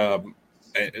 and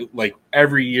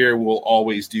every year we'll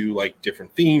always do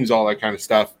different themes, all that kind of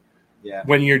stuff. Yeah.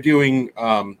 When you're doing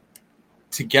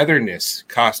togetherness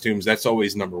costumes, that's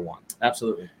always number one.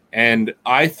 Absolutely. And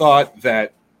I thought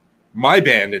that my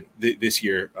band this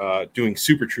year doing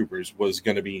Super Troopers was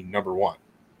going to be number one.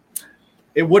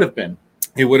 It would have been.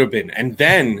 It would have been. And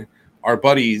then our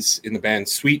buddies in the band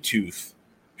Sweet Tooth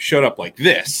showed up like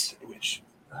this, which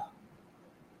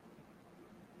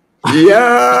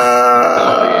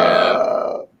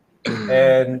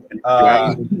and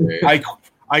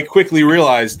I quickly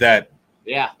realized that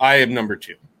I am number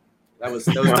two. That was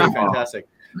pretty fantastic.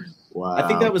 Wow. I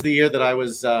think that was the year that I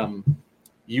was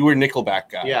You were Nickelback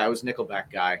guy. I was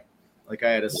Nickelback guy. I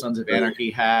had a Sons of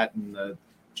Anarchy hat and the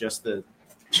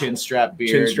chin strap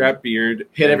beard.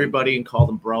 Hit everybody and called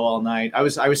them bro all night. I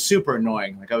was super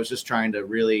annoying. I was just trying to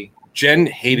really. Jen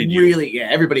hated you. Really, yeah.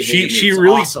 Everybody hated me. She It was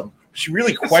really awesome. She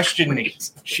really questioned me.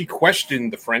 She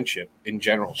questioned the friendship in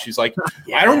general. She's like,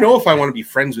 I don't know if I want to be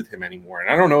friends with him anymore, and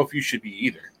I don't know if you should be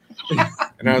either.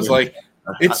 And I was like,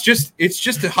 it's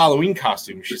just a Halloween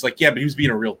costume. She's like, yeah, but he was being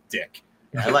a real dick.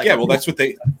 Well, that's what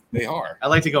they are. I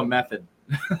like to go method.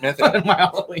 Method. in my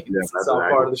Halloween. Yeah, It's all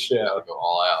part of the show. Go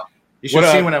all out. You should What,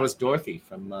 have seen when I was Dorothy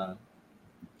from.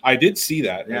 I did see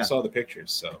that. Yeah. I saw the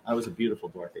pictures. So I was a beautiful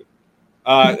Dorothy.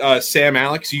 Sam,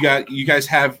 Alex, you guys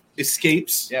have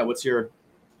escapes? Yeah, what's your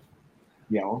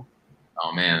yellow?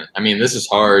 Oh man, I mean, this is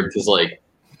hard because like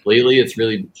lately it's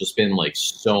really just been like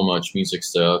so much music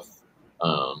stuff.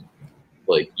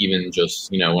 Like even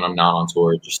just when I'm not on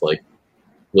tour, just like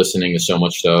listening to so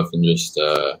much stuff and just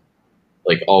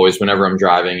like always whenever I'm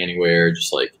driving anywhere,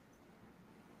 just like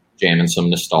jamming some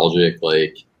nostalgic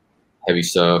like heavy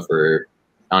stuff or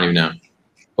I don't even know.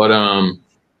 But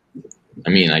I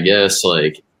mean, I guess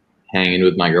like hanging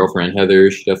with my girlfriend Heather,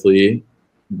 she definitely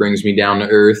brings me down to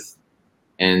earth.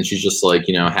 And she's just like,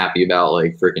 happy about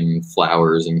like freaking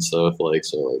flowers and stuff. Like,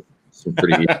 so like some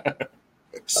pretty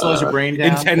slows your brain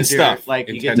down. Intense stuff. Like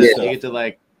you Intense get stuff. to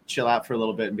like chill out for a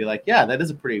little bit and be like, yeah, that is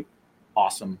a pretty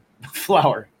awesome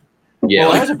flower.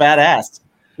 Yeah, Flowers are badass.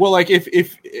 Well, like if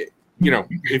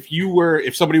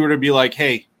somebody were to be like,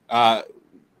 hey,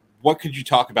 what could you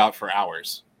talk about for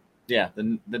hours? Yeah,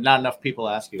 the not enough people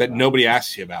ask you That about. nobody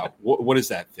asks you about. What is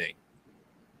that thing?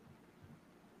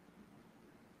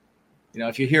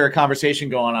 If you hear a conversation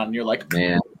going on and you're like,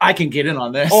 man. I can get in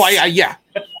on this. Oh, yeah.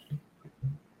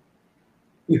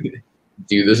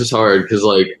 Dude, this is hard because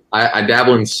like I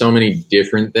dabble in so many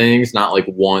different things, not like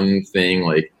one thing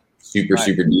like super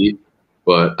deep,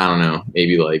 but I don't know,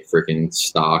 maybe like freaking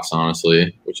stocks,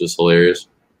 honestly, which is hilarious.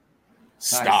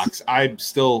 Stocks. I'm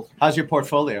still How's your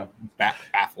portfolio?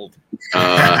 baffled.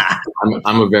 I'm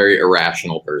a very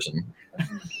irrational person.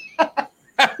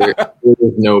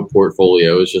 There's no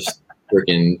portfolio. It's just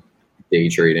freaking day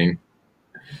trading.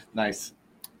 Nice.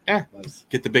 Yeah. Nice.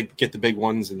 Get the big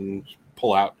ones and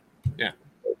pull out. Yeah.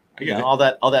 I get it. All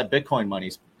that Bitcoin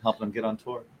money's helping them get on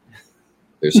tour.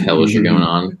 There's hella shit going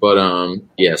on, but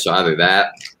yeah. So either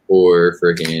that or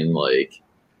freaking like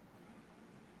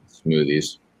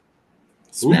smoothies.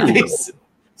 Smoothies.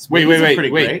 Wait.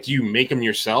 Great. Do you make them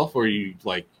yourself or you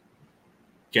like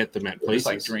get them at places? Just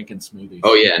like drinking smoothies.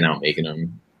 Oh yeah, no, making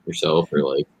them yourself or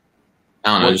like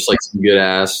I don't know, just like some good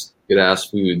ass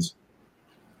foods.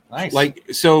 Nice. Like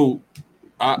so,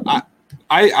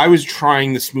 I was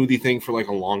trying the smoothie thing for like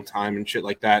a long time and shit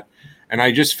like that, and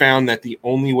I just found that the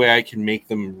only way I can make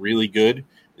them really good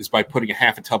is by putting a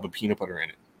half a tub of peanut butter in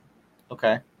it.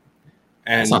 Okay.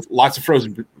 And lots of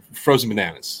frozen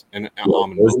bananas and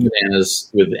almond milk. Frozen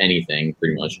bananas with anything,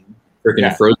 pretty much. Freaking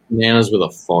Yeah. frozen bananas with a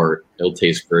fart. It'll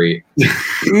taste great.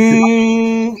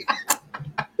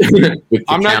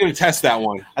 I'm not going to test that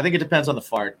one. I think it depends on the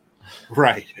fart.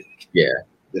 Right. Yeah.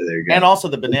 Yeah, there you go. And also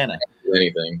the banana.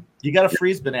 Anything. You got to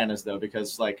freeze bananas though,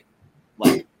 because like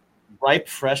ripe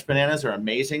fresh bananas are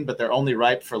amazing, but they're only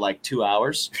ripe for like 2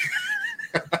 hours.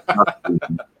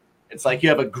 It's like you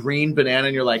have a green banana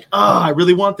and you're like, oh, I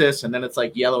really want this. And then it's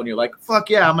like yellow and you're like, fuck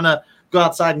yeah, I'm going to go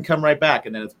outside and come right back.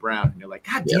 And then it's brown. And you're like,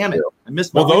 God damn it. I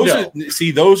missed my Well, window.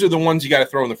 those are the ones you got to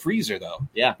throw in the freezer though.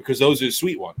 Yeah. Because those are the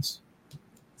sweet ones.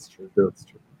 It's true. It's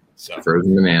true. So,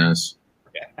 Frozen bananas.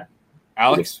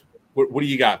 Alex, what do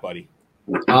you got, buddy?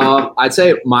 I'd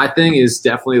say my thing is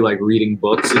definitely like reading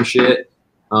books and shit.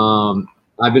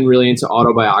 I've been really into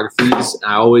autobiographies.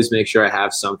 I always make sure I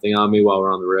have something on me while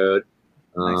we're on the road.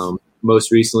 Nice.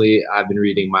 Most recently, I've been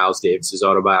reading Miles Davis's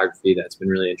autobiography. That's been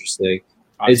really interesting.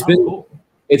 It's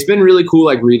been really cool,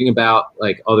 like reading about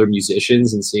like other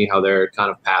musicians and seeing how their kind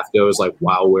of path goes, like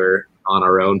while we're on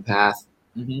our own path.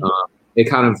 Mhm. It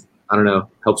kind of, I don't know,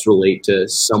 helps relate to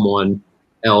someone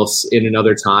else in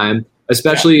another time,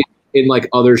 especially in like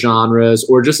other genres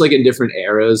or just like in different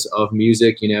eras of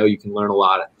music. You can learn a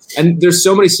lot, and there's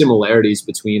so many similarities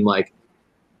between like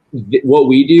what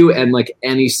we do and like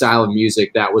any style of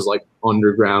music that was like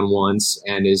underground once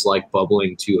and is like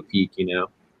bubbling to a peak.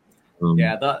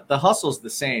 Yeah, the hustle's the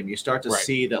same. You start to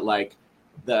see that like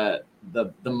the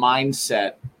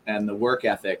mindset and the work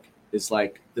ethic is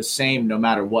like the same no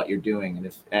matter what you're doing.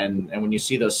 And when you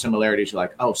see those similarities, you're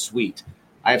like, oh sweet,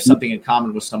 I have something in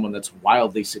common with someone that's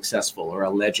wildly successful or a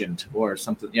legend or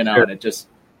something, Sure. and it just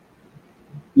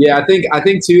Yeah, I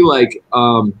think too, like,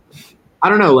 I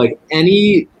don't know, like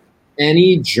any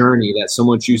journey that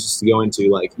someone chooses to go into,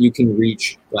 like you can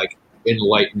reach like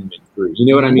enlightenment through, you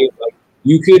know what I mean? Like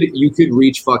you could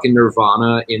reach fucking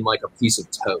nirvana in like a piece of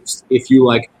toast if you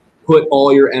like put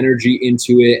all your energy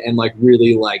into it and like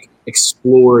really like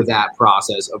explore that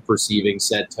process of perceiving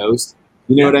said toast.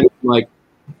 You know what I mean? Like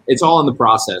it's all in the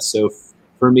process. So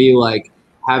for me, like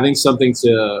having something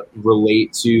to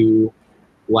relate to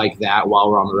like that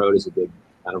while we're on the road is a good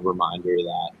kind of reminder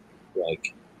that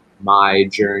like my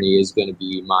journey is going to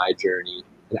be my journey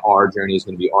and our journey is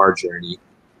going to be our journey.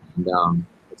 And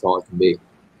that's all it can be.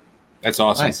 That's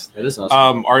awesome. nice. That is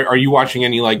awesome. Are you watching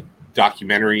any like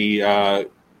documentary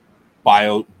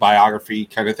biography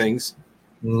kind of things?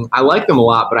 I like them a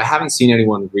lot, but I haven't seen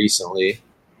anyone recently.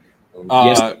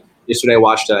 Yesterday I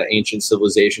watched Ancient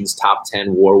Civilizations Top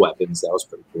 10 War Weapons. That was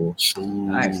pretty cool.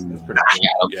 Nice. That's pretty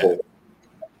cool.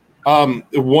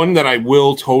 One that I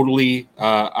will totally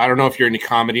I don't know if you're into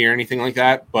comedy or anything like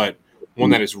that, but one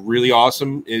that is really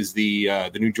awesome is the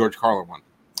new George Carlin one.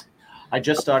 I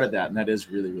just started that, and that is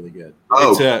really, really good.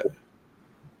 Oh, It's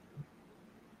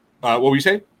what were you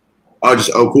saying?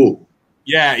 Cool.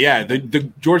 Yeah.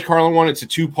 The George Carlin one, it's a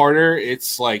 2-parter.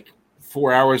 It's like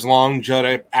 4 hours long.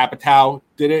 Judd Apatow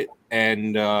did it,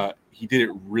 and he did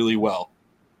it really well.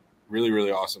 Really,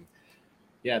 really awesome.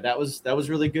 Yeah, that was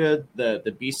really good.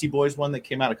 The Beastie Boys one that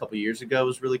came out a couple years ago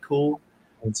was really cool.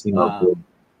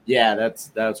 Yeah,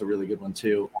 that's a really good one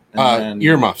too. And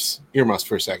Earmuffs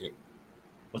for a second.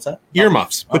 What's that?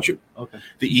 Earmuffs. Okay.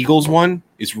 The Eagles one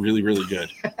is really, really good.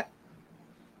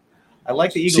 I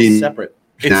like the Eagles separate.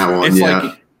 It's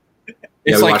like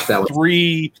we watched that one.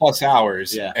 3+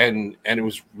 hours, Yeah. and it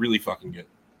was really fucking good.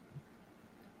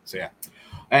 So yeah,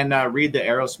 and read the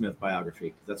Aerosmith biography,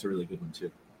 'cause that's a really good one too.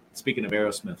 Speaking of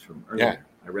Aerosmith from earlier, Yeah.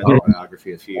 I read the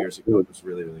biography a few years ago. It was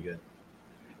really, really good.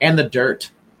 And The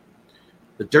Dirt.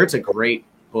 The Dirt's a great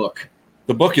book.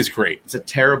 the book is great. It's a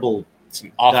terrible, It's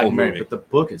an awful documentary, movie. but the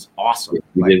book is awesome.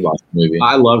 We did watch the movie.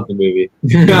 I love the movie.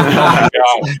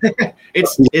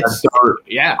 It's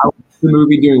yeah. The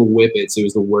movie doing whippets. It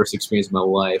was the worst experience of my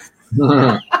life. You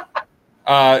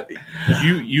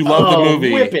love the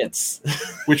movie, Whippets.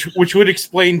 which would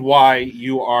explain why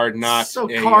you are not So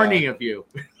a, carny of you.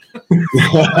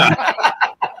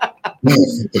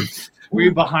 Were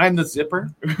you behind the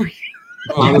zipper?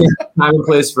 Time and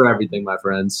place for everything, my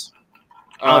friends.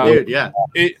 Dude, yeah.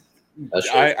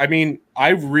 That's right. I mean, I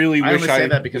really I wish only I say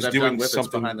that because was I've done doing whippets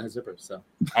something. behind the zipper. So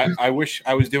I wish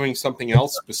I was doing something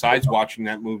else besides watching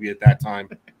that movie at that time.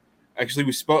 Actually,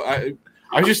 we spoke. I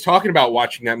was just talking about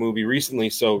watching that movie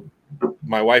recently. So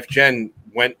my wife Jen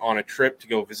went on a trip to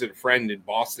go visit a friend in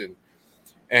Boston,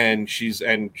 and she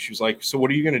was like, "So what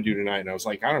are you going to do tonight?" And I was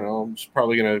like, "I don't know. I'm just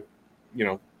probably going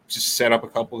to, just set up a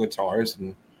couple of guitars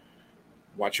and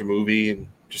watch a movie and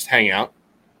just hang out."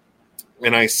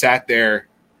 And I sat there,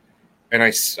 and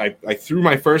I threw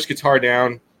my first guitar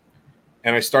down,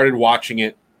 and I started watching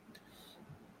it.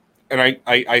 And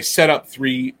I set up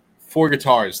 4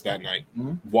 guitars that night,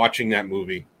 watching that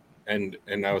movie, and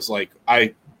I was like,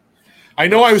 I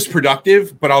know I was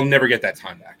productive, but I'll never get that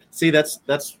time back. see, that's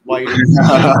why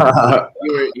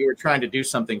you were trying to do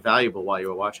something valuable while you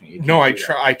were watching it. No, I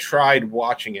tried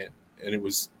watching it, and it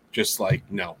was just like,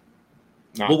 no.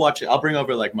 We'll watch it. I'll bring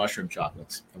over like mushroom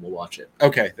chocolates, and we'll watch it.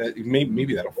 Okay,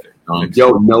 maybe that'll fit.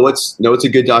 Yo, know it's a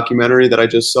good documentary that I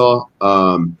just saw?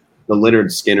 The Lynyrd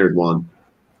Skynyrd one.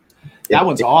 That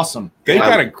one's awesome. They've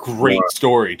got a great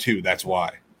story too. That's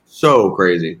why. So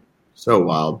crazy, so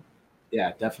wild.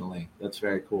 Yeah, definitely. That's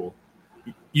very cool.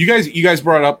 You guys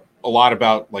brought up a lot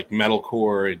about like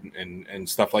metalcore and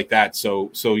stuff like that.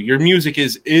 So your music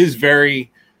is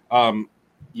very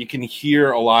you can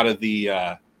hear a lot of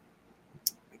the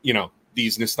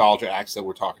these nostalgia acts that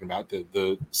we're talking about,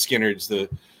 the Skynyrds,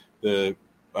 the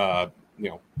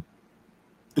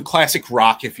classic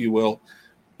rock, if you will.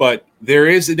 But there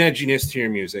is an edginess to your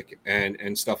music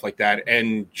and stuff like that.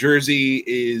 And Jersey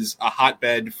is a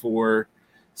hotbed for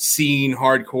scene,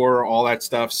 hardcore, all that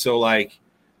stuff. So like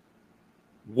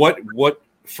what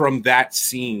from that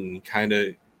scene kind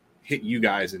of hit you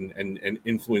guys and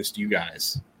influenced you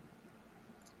guys?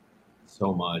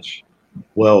 So much.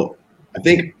 Well, I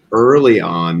think early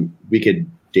on we could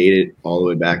date it all the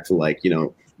way back to like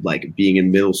being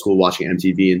in middle school watching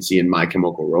MTV and seeing My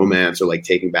Chemical Romance or like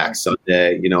Taking Back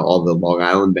Sunday, all the Long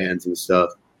Island bands and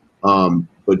stuff.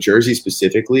 But Jersey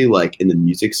specifically, like in the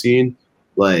music scene,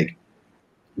 like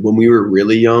when we were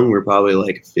really young, we were probably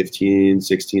like 15,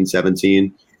 16,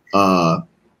 17. The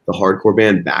hardcore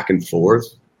band Back and Forth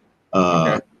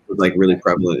was like really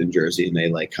prevalent in Jersey, and they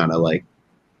like kind of like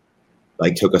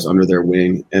took us under their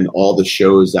wing. And all the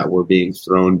shows that were being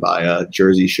thrown by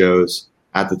Jersey shows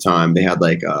at the time, they had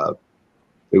like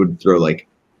they would throw like,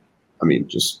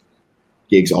 just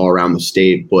gigs all around the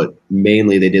state, but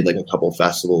mainly they did like a couple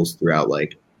festivals throughout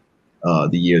like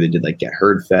the year. They did like Get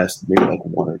Heard Fest, maybe like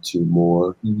 1 or 2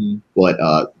 more. Mm-hmm. But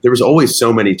there was always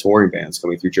so many touring bands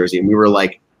coming through Jersey, and we were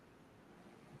like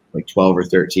 12 or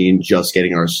 13, just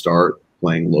getting our start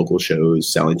playing local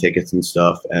shows, selling tickets and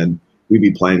stuff, and we'd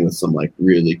be playing with some like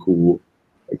really cool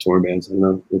like touring bands. I don't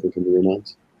know if it can be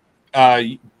realized.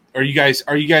 Are you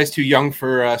guys too young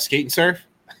for Skate and Surf?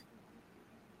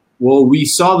 Well, we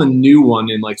saw the new one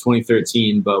in like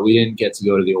 2013, but we didn't get to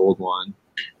go to the old one.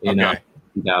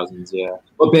 2000s, yeah.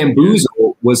 But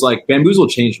Bamboozle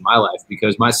changed my life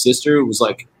because my sister was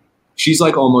like, she's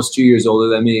like almost 2 years older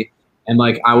than me, and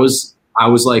like I was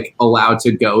like allowed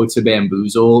to go to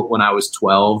Bamboozle when I was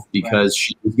 12 because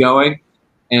she was going,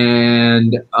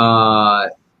 and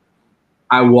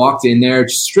I walked in there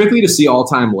strictly to see All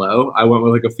Time Low. I went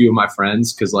with like a few of my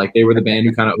friends because like they were the band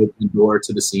who kind of opened the door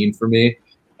to the scene for me,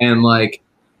 and like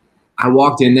I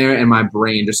walked in there and my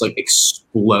brain just like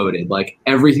exploded. Like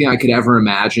everything I could ever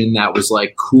imagine that was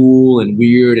like cool and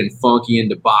weird and funky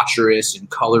and debaucherous and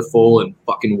colorful and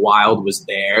fucking wild was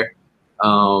there.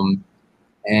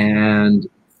 And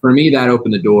for me, that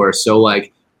opened the door. So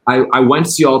like I went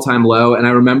to see All Time Low, and I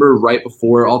remember right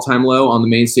before All Time Low on the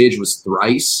main stage was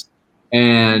Thrice.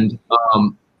 And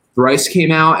Thrice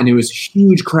came out, and it was a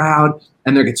huge crowd,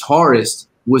 and their guitarist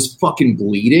was fucking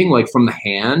bleeding like from the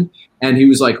hand, and he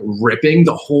was like ripping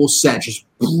the whole set, just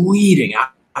bleeding out.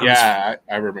 Yeah,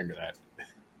 I remember that.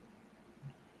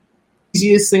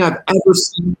 Easiest thing I've ever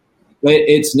seen.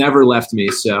 It's never left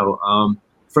me. So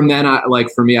from then,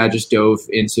 for me, I just dove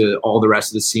into all the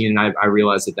rest of the scene, and I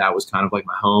realized that was kind of like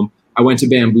my home. I went to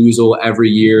Bamboozle every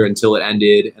year until it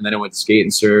ended, and then I went to Skate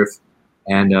and Surf.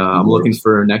 And I'm looking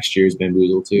for next year's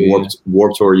Bamboozle too.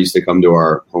 Warped Tour used to come to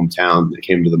our hometown. They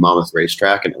came to the Monmouth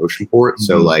Racetrack in Oceanport.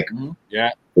 So like,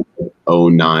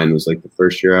 09 was like the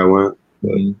first year I went.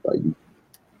 But,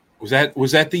 Was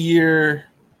that the year?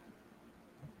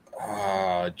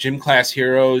 Gym Class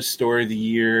Heroes Story of the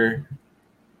Year.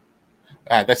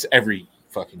 That's every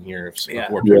fucking year of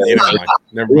Warped Tour.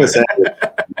 Never mind.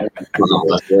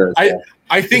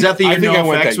 I think Is that the year I think I No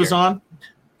went Effects that was year. on?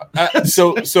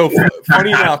 So funny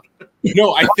enough,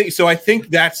 no, I think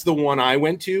that's the one I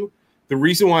went to. The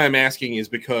reason why I'm asking is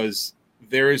because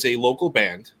there is a local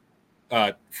band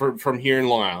from here in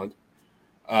Long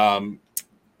Island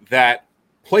that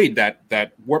played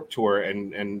that Warped Tour,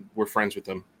 and we're friends with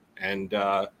them, and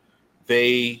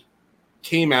they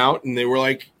came out and they were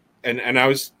like, and I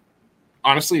was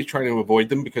honestly trying to avoid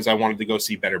them because I wanted to go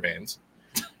see better bands.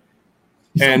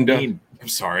 And I'm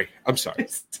sorry.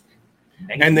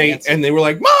 And they were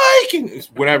like, Mike, and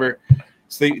whatever.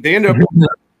 So they ended up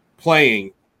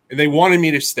playing, and they wanted me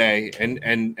to stay.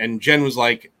 And Jen was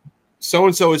like, so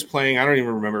and so is playing. I don't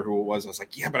even remember who it was. I was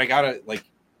like, yeah, but I gotta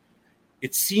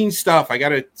it's scene stuff. I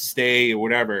gotta stay or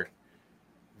whatever.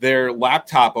 Their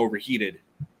laptop overheated,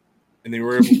 and they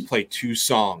were able to play two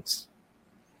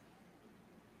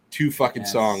fucking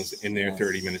songs in their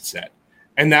 30-minute set,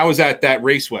 and that was at that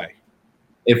Raceway.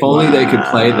 If only they could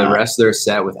play the rest of their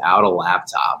set without a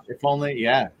laptop. If only.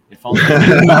 Yeah.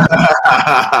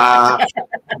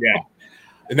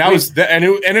 And that was and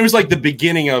it was like the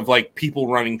beginning of like people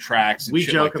running tracks. And We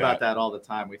shit joke like about that all the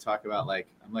time. We talk about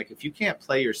I'm like, if you can't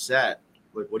play your set,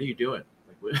 what are you doing?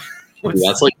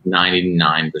 That's like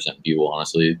 99% people,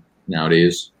 honestly,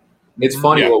 nowadays. It's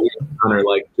funny what we encounter.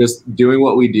 Like, just doing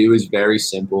what we do is very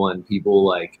simple, and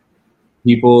people.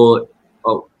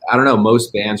 I don't know.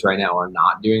 Most bands right now are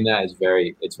not doing that. It's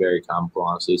very comical,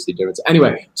 honestly. It's the difference.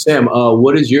 Anyway, Sam,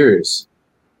 what is yours?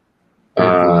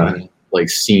 Like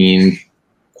scene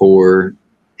core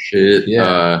shit.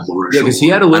 Yeah, because he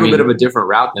had a little bit of a different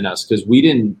route than us because we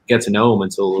didn't get to know him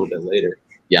until a little bit later.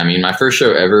 Yeah, I mean, my first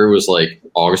show ever was like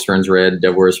August Burns Red,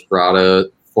 Devil Wears Prada,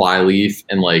 Flyleaf,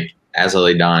 and like As I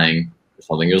Lay Dying or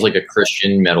something. It was like a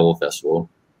Christian metal festival.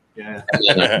 Yeah.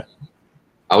 And then,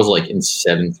 I was like in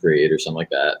 7th grade or something like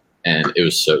that, and it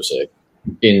was so sick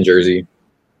in Jersey.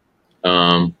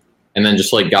 And then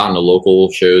just like got into local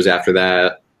shows after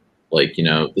that, like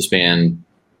this band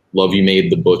Love You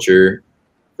Made the Butcher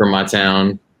from my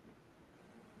town.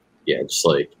 Yeah, just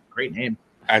like Great name.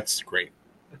 That's great.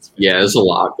 Yeah, there's a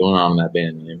lot going on in that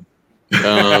band name.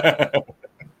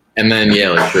 And then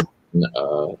like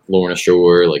Lorna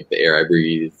Shore, like The Air I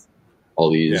Breathe,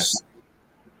 all these.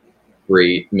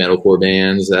 Great metalcore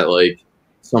bands that like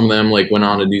some of them like went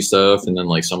on to do stuff, and then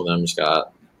like some of them just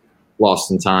got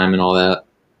lost in time and all that.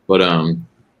 But I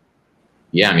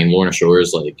mean, Lorna Shore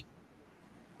is like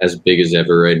as big as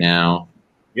ever right now.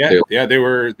 Yeah, they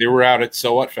were out at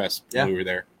So What Fest when we were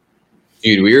there.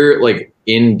 Dude, we were like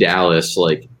in Dallas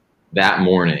like that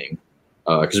morning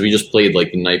because we just played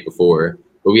like the night before,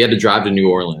 but we had to drive to New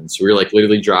Orleans. So we were like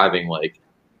literally driving like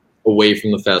away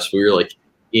from the fest. We were like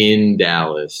in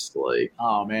Dallas, like,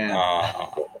 oh man,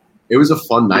 it was a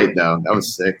fun night though. That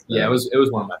was sick. Yeah, it was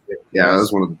one of my favorites. Yeah, it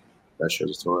was one of the best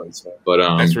shows of tour.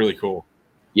 But that's really cool.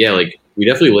 Yeah, like we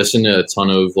definitely listened to a ton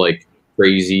of like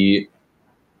crazy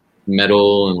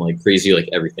metal and like crazy like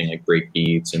everything, like break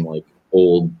beats and like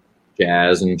old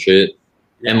jazz and shit,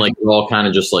 and like it all kind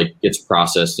of just like gets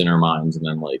processed in our minds and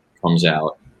then like comes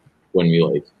out when we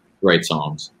like write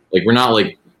songs. Like we're not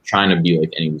like trying to be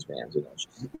like any of these bands. You know? It's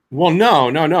just- Well, no,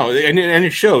 and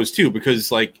it shows too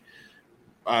because like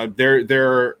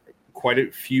there are quite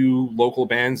a few local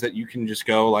bands that you can just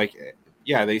go like,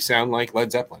 yeah, they sound like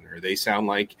Led Zeppelin, or they sound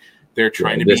like they're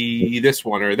trying to be this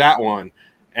one or that one,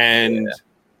 and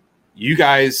you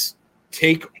guys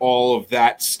take all of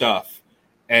that stuff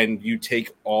and you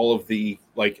take all of the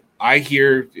like. I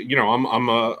hear, you know, I'm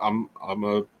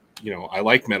a you know, I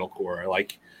like metalcore, I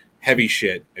like heavy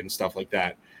shit and stuff like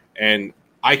that, and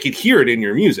I could hear it in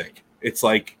your music. It's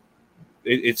like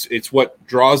it's what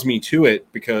draws me to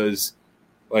it because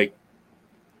like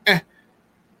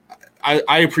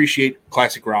I appreciate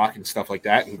classic rock and stuff like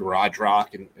that and garage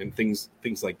rock and things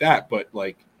like that, but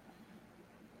like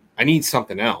I need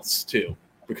something else too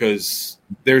because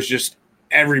there's just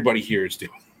everybody here is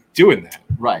doing that.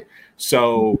 Right.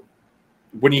 So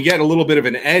when you get a little bit of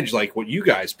an edge like what you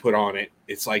guys put on it,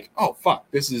 it's like, oh fuck,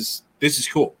 this is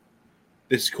cool.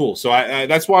 This is cool. So I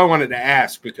that's why I wanted to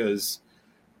ask because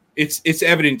it's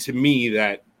evident to me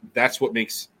that that's what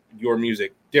makes your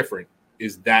music different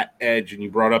is that edge. And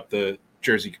you brought up the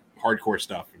Jersey hardcore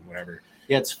stuff and whatever.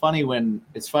 Yeah, it's funny when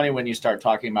you start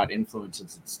talking about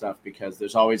influences and stuff because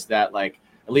there's always that like.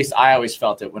 At least I always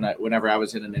felt it whenever I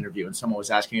was in an interview and someone was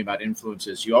asking me about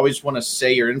influences. You always want to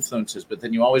say your influences, but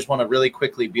then you always want to really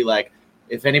quickly be like,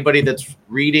 if anybody that's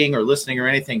reading or listening or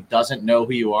anything doesn't know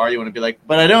who you are, you want to be like,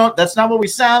 but I don't. That's not what we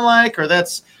sound like, or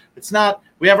it's not.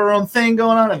 We have our own thing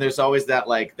going on, and there's always that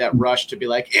like that rush to be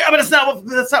like, yeah, but that's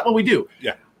not what we do.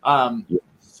 Yeah.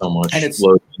 So much and it's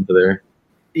load into there.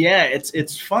 Yeah,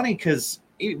 it's funny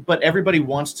but everybody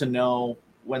wants to know.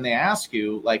 When they ask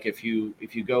you, like if you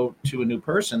go to a new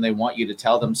person, they want you to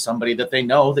tell them somebody that they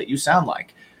know that you sound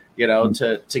like, you know,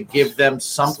 to give them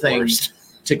something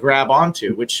to grab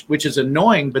onto, which is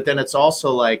annoying. But then it's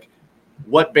also like,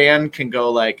 what band can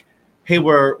go like, hey,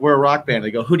 we're a rock band.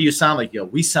 They go, who do you sound like? Yo,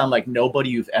 we sound like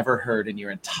nobody you've ever heard in your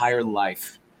entire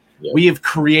life. Yeah. We have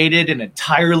created an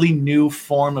entirely new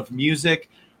form of music.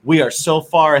 We are so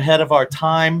far ahead of our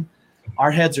time.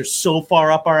 Our heads are so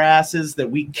far up our asses that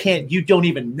you don't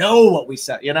even know what we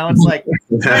sound. You know, it's like,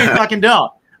 no, you fucking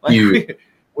don't. Like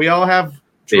we all have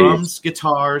drums,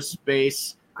 guitars,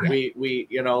 bass. We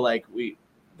you know, like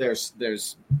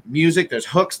there's music, there's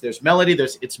hooks, there's melody,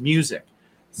 it's music.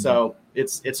 So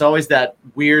it's always that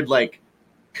weird like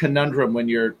conundrum when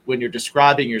you're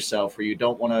describing yourself where you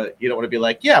don't want to be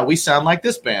like, yeah, we sound like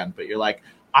this band, but you're like,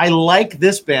 I like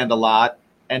this band a lot,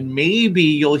 and maybe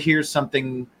you'll hear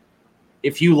something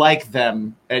if you like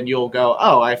them and you'll go,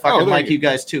 oh, I fucking like you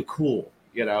guys too. Cool.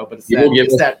 You know, but it's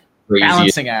that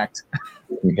balancing act.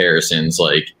 Comparisons.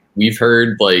 Like we've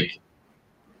heard like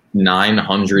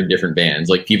 900 different bands.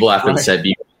 Like people after said,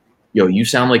 yo, you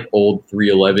sound like old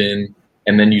 311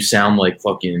 and then you sound like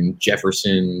fucking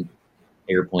Jefferson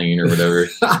Airplane or whatever.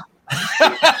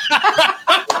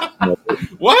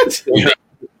 What?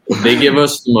 They give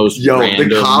us the most random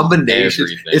the combination.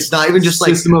 It's not even just like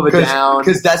System of a Down,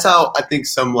 because that's how I think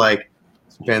some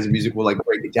fans of music will like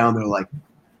break it down. They're like,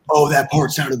 oh, that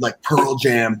part sounded like Pearl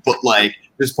Jam, but like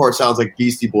this part sounds like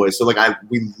Beastie Boys. So like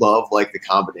we love like the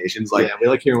combinations. Like we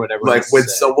like hearing whatever. Like when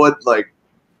someone like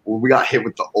when we got hit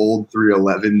with the old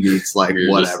 311 meets like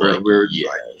whatever. Like, we're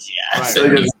yes.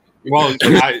 Right. Well,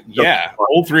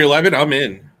 old 311, I'm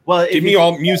in. Well, give me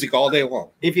all music all day long.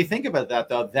 If you think about that,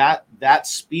 though, that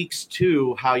speaks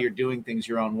to how you're doing things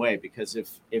your own way. Because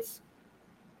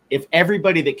if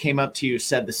everybody that came up to you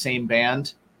said the same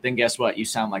band, then guess what? You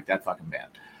sound like that fucking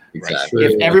band. Exactly.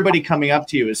 If everybody coming up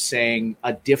to you is saying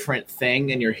a different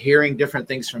thing and you're hearing different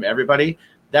things from everybody,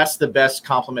 that's the best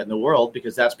compliment in the world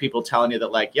because that's people telling you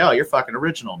that like, yo, you're fucking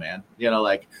original, man. You know,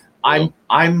 like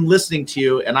I'm listening to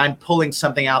you and I'm pulling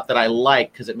something out that I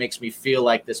like because it makes me feel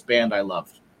like this band I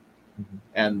love.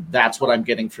 And that's what I'm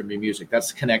getting from your music.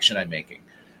 That's the connection I'm making.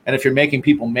 And if you're making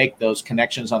people make those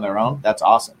connections on their own, that's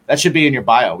awesome. That should be in your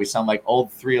bio. We sound like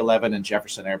old 311 and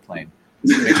Jefferson Airplane.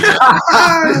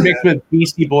 Mixed with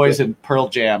Beastie Boys and Pearl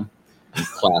Jam.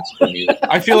 Classical music.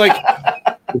 I feel like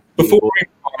before we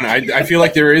go on, I feel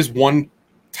like there is one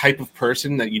type of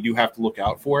person that you do have to look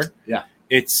out for. Yeah.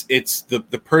 It's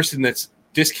the person that's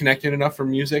disconnected enough from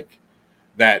music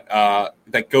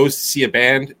that goes to see a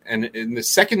band, and in the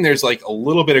second there's like a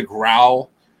little bit of growl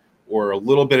or a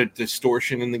little bit of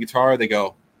distortion in the guitar, they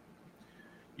go,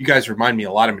 you guys remind me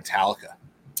a lot of Metallica.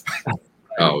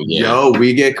 Oh yeah. Yo,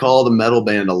 we get called a metal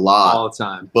band a lot all the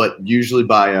time, but usually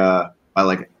by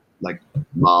like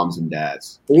moms and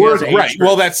dads. Or right.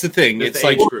 Well, that's the thing. It's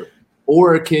like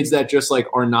or kids that just like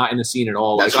are not in the scene at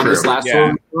all. That's like on this true. last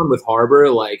one with Harbor,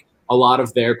 like a lot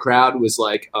of their crowd was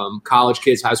like college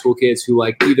kids, high school kids who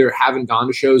like either haven't gone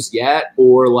to shows yet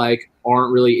or like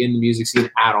aren't really in the music scene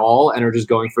at all and are just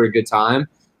going for a good time.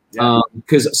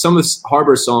 Because some of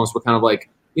Harbor's songs were kind of like,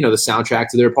 you know, the soundtrack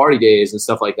to their party days and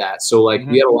stuff like that. So like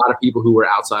we had a lot of people who were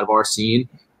outside of our scene,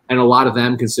 and a lot of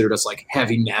them considered us like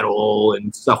heavy metal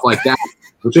and stuff like that.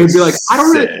 They'd be like, I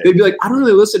don't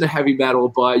really listen to heavy metal,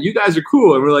 but you guys are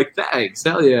cool. And we're like, thanks,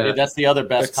 hell yeah. Dude, that's the other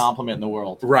best compliment in the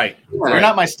world. Right. Yeah. You're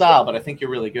not my style, but I think you're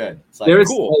really good. It's like, There's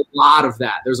cool. a lot of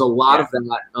that. There's a lot of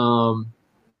that.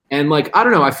 And like, I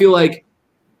don't know. I feel like,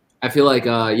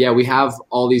 we have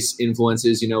all these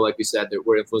influences, you know, like we said, that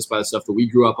we're influenced by the stuff that we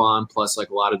grew up on, plus like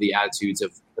a lot of the attitudes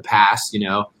of the past, you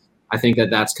know. I think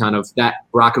that's kind of that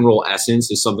rock and roll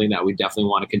essence is something that we definitely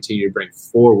want to continue to bring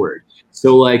forward.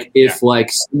 So like if like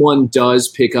someone does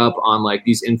pick up on like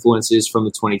these influences from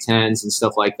the 2010s and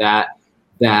stuff like that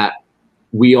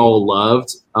we all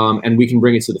loved, and we can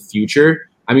bring it to the future.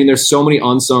 I mean, there's so many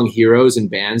unsung heroes and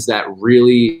bands that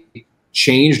really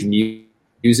changed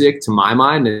music to my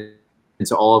mind and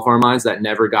to all of our minds that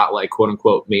never got like quote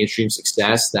unquote mainstream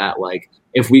success, that like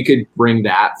if we could bring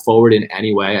that forward in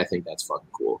any way, I think that's fucking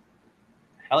cool.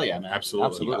 Hell yeah, man.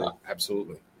 Absolutely.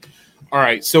 Absolutely. All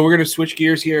right. So we're going to switch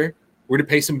gears here. We're going to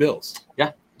pay some bills.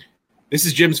 Yeah. This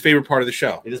is Jim's favorite part of the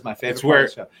show. It is my favorite It's part of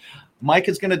the show. Mike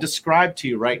is going to describe to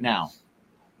you right now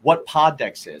what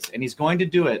Poddex is, and he's going to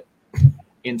do it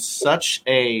in such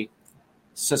a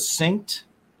succinct,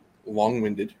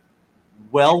 long-winded,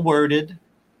 well-worded,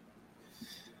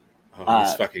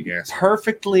 this fucking ass.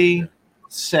 perfectly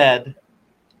said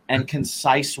and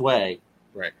concise way.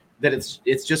 Right. That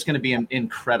it's just going to be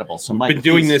incredible. So, I've Mike, been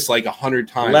doing please this like 100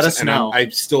 times. let us and know. I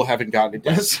still haven't gotten it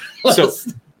down. Let So,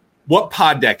 us- what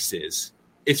Poddex is,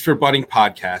 it's for budding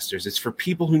podcasters. It's for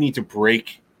people who need to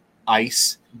break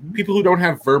ice, people who don't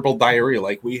have verbal diarrhea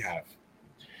like we have.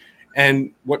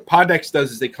 And what Poddex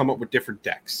does is they come up with different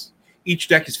decks. Each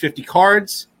deck is 50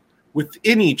 cards.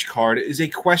 Within each card is a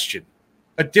question,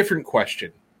 a different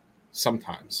question.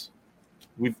 Sometimes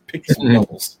we've picked some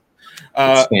doubles,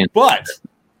 but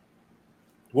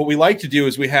what we like to do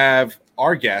is we have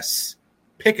our guests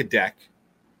pick a deck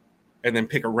and then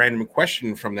pick a random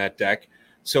question from that deck.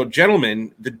 So,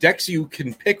 gentlemen, the decks you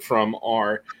can pick from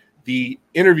are the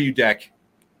interview deck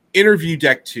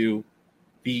 2,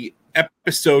 the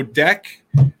episode deck.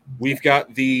 We've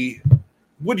got the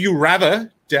Would You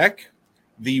Rather deck,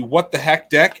 the What the Heck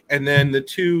deck, and then the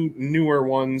two newer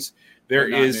ones. They're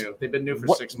not new. They've been new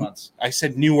for 6 months. I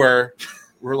said newer.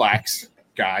 Relax,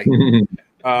 guy.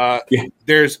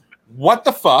 There's What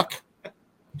the Fuck,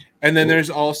 and then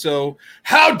there's also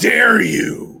How Dare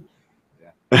You.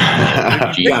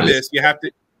 If you pick this, you have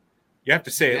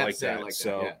to say it like that.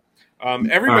 So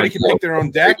everybody can pick their own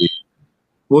deck.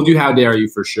 We'll do How Dare You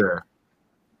for sure.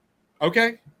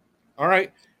 Okay. All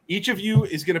right. Each of you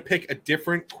is going to pick a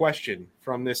different question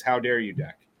from this How Dare You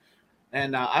deck.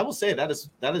 And I will say that is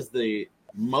the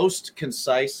most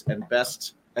concise and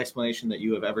best explanation that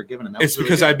you have ever given. And that It's was really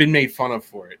because good. I've been made fun of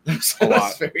for it a lot.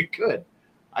 That's very good.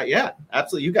 Yeah,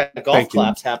 absolutely. You got golf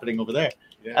claps happening over there.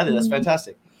 Yeah. I think that's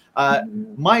fantastic.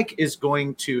 Mike is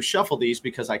going to shuffle these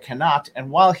because I cannot. And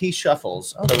while he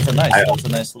shuffles, that was a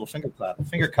nice little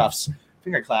finger claps.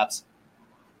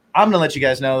 I'm going to let you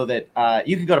guys know that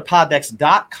you can go to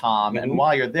poddex.com, and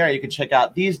while you're there, you can check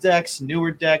out these decks,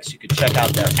 newer decks. You can check out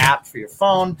their app for your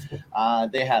phone.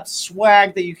 They have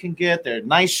swag that you can get. They're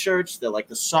nice shirts. They're like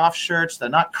the soft shirts. They're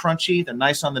not crunchy. They're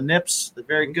nice on the nips. They're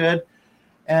very good.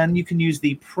 And you can use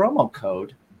the promo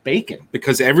code BACON.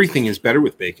 Because everything is better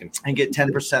with bacon. And get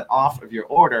 10% off of your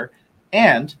order,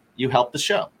 and you help the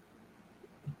show.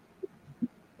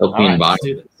 Help me buy,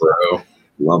 bro.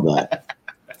 Love that.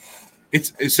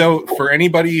 It's so for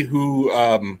anybody who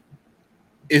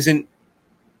isn't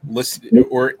listening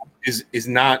or is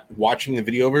not watching the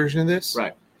video version of this,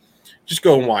 right? Just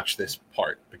go and watch this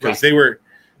part because they were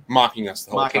mocking us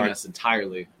the whole time. Mocking us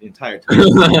entirely, the entire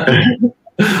time.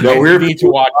 No, we need to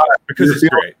watch it because it's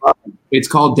great. It's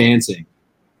called dancing.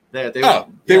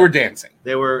 They were dancing.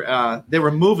 They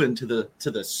were moving to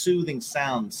the soothing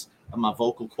sounds of my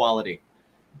vocal quality.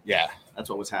 Yeah, that's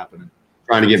what was happening.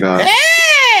 Trying to give a.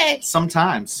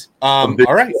 Sometimes. All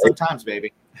right. Sometimes,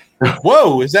 baby.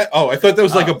 Whoa, is that? Oh, I thought that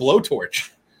was like a blowtorch.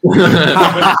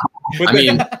 I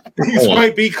mean, these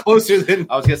might be closer than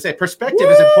I was gonna say. Perspective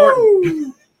is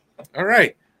important. All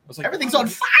right. I was like, everything's on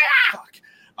fire. Fuck.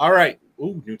 All right.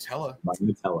 Ooh, Nutella. My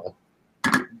Nutella.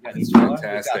 That's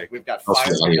fantastic. We've got fire.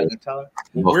 We've got Nutella.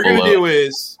 What we're gonna do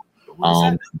is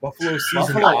Buffalo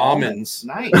seasoned almonds.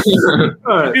 Nice.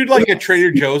 Dude, like a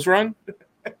Trader Joe's run.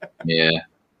 Yeah.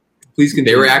 Please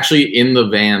continue. They were actually in the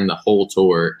van the whole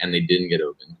tour, and they didn't get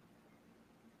open.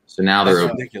 So now they're That's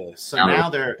open. ridiculous. So Now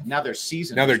now they're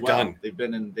seasoned. Now they're as well. done. They've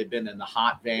been in the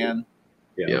hot van.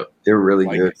 Yep. They're really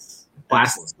Like good.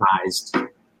 plasticized.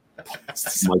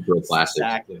 Microplastics.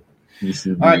 Exactly.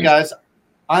 All right, guys.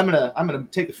 I'm gonna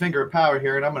take the finger of power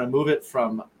here, and I'm gonna move it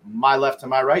from my left to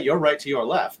my right, your right to your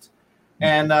left,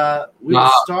 and we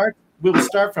will start. We will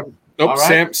start from. Nope, all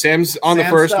right? Sam's on the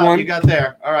Sam, first stop. one. You got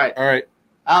there. All right,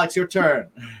 Alex, your turn.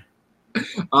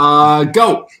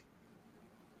 Go.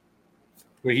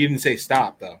 Wait, he didn't say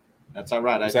stop though. That's all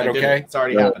right. Is that I did okay? it. It's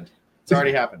already happened. It's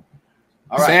already happened.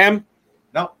 All right, Sam.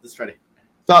 No, this is ready.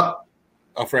 Stop.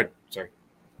 Oh, Fred. Sorry.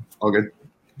 All good.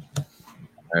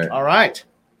 All right,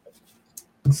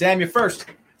 Sam, you're first.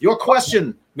 Your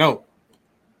question. No.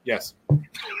 Yes.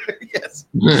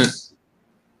 Yes.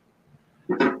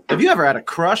 Have you ever had a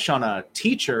crush on a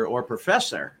teacher or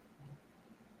professor?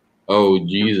 Oh,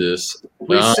 Jesus.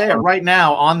 Please say it right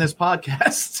now on this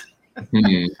podcast. I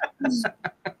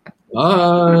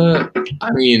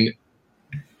mean,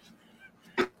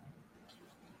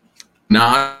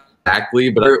 not exactly,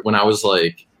 but when I was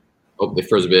like, oh, they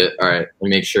froze a bit. All right, let me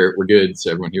make sure we're good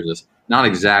so everyone hears this. Not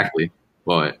exactly,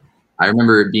 but I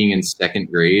remember being in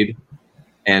second grade,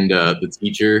 and the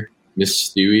teacher, Miss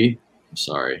Stewie, I'm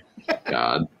sorry,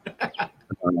 God.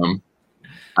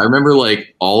 I remember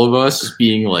like all of us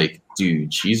being like,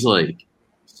 dude, she's like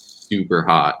super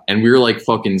hot, and we were like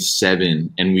fucking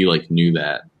 7, and we like knew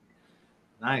that.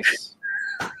 Nice.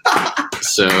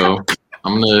 So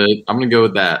I'm gonna go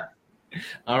with that.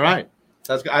 All right.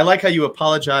 That's good. I like how you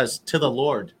apologized to the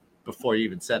Lord before you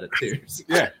even said it too.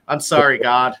 Yeah. I'm sorry,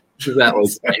 God. That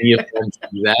was any offense to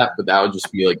that, but that would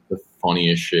just be like the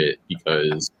funniest shit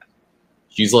because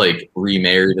she's like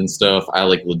remarried and stuff. I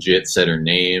like legit said her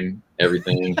name,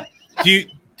 everything. Do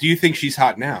you think she's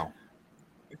hot now?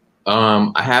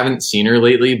 I haven't seen her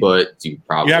lately, but dude,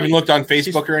 probably. You haven't looked on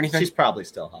Facebook or anything? She's probably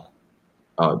still hot.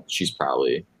 Oh, she's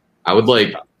probably. I would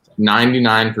like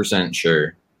 99%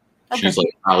 sure. Okay. She's like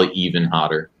probably even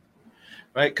hotter.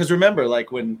 Right? Because remember,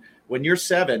 like when you're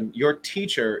 7, your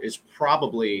teacher is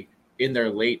probably in their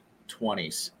late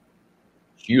 20s.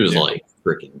 She was like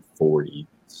freaking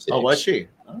 46. Oh, was she?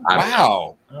 Oh,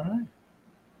 Wow. all right.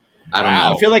 I don't I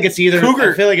know. feel like it's either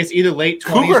Cougar- I feel like it's either late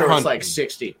 20s Cougar or it's hunting. like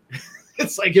 60.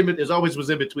 It's like there's always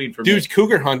was in between for Dude's me.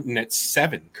 cougar hunting at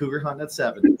 7. Cougar hunt at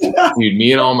 7. Dude,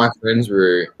 me and all my friends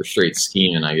were straight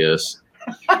scheming, I guess.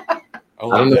 I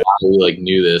don't know that. how we like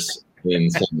knew this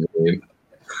in second grade.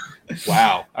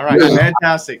 Wow. All right,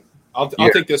 fantastic. I'll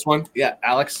take this one. Yeah,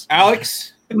 Alex.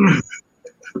 Alex,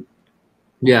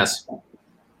 Yes.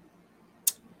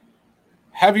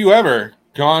 have you ever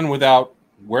gone without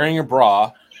wearing a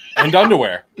bra and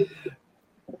underwear?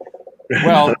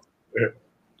 Well,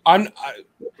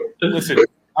 listen.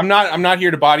 I'm not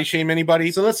here to body shame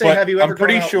anybody. So let's say, but have you ever I'm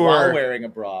pretty gone out sure while wearing a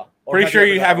bra? Or pretty have sure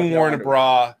ever you gone haven't with your worn a underwear?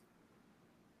 bra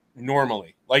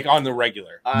normally, like on the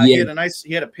regular. He Yeah.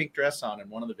 had a pink dress on in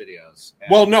one of the videos. And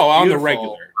Well, no, on the beautiful.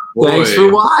 regular. Thanks Boy.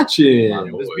 for watching.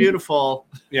 It was beautiful.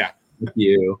 Thank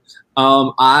you.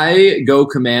 I go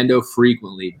commando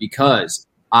frequently because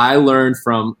I learned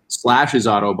from Slash's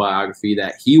autobiography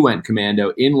that he went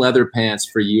commando in leather pants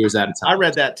for years at a time. I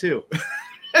read that too.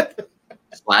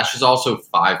 Slash is also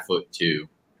 5'2".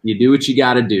 You do what you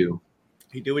got to do.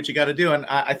 You do what you got to do. And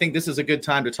I think this is a good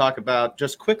time to talk about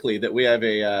just quickly that we have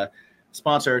a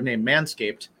sponsor named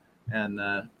Manscaped. And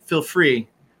feel free,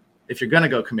 if you're going to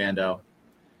go commando,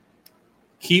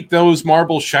 Keep those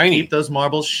marbles shiny. keep those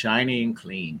marbles shiny and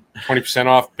clean. 20%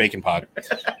 off Bacon Pod.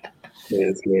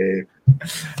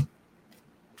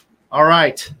 All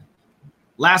right.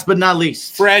 Last but not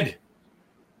least, Fred,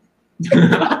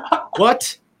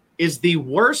 what is the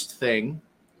worst thing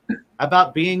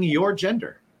about being your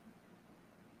gender?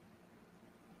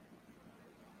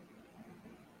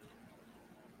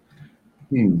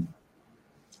 I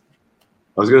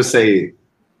was going to say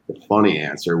the funny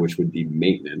answer, which would be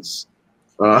maintenance.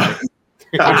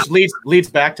 Which leads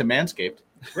back to Manscaped.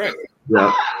 right,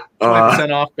 Yeah.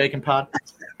 20% off Bacon Pod.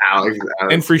 Alex.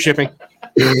 and free shipping.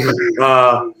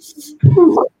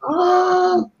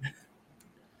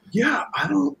 Yeah, I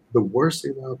don't. The worst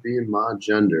thing about being my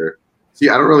gender. See,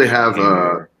 I don't really have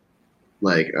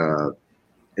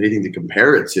anything to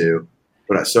compare it to.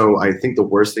 But so I think the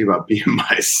worst thing about being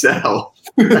myself.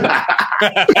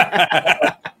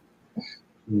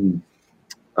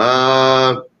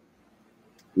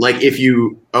 Like if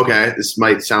you this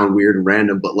might sound weird and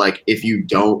random, but like if you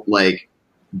don't like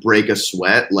break a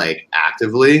sweat like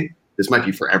actively, this might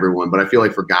be for everyone, but I feel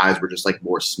like for guys we're just like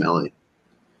more smelly.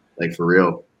 Like for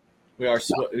real. We are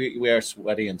we are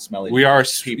sweaty and smelly. We are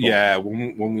people. yeah.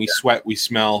 When we sweat, we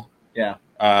smell. Yeah.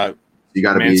 You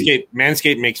got to be.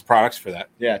 Manscaped makes products for that.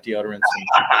 Yeah, deodorants.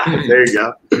 There you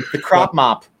go. The crop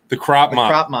mop. The crop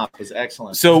mop. Crop mop was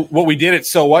excellent. So what we did at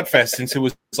So What Fest, since it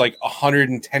was like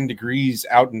 110 degrees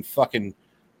out in fucking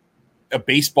a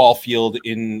baseball field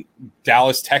in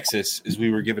Dallas, Texas, is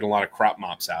we were giving a lot of crop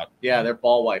mops out. Yeah, they're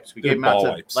ball wipes. We They're gave them out ball to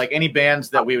wipes. like any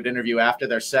bands that we would interview after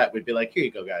their set. We'd be like, "Here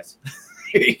you go, guys."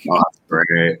 Here you go. Oh, that's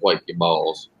great. Like your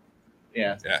balls.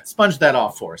 Yeah. Yeah. Sponge that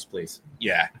off for us, please.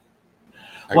 Yeah.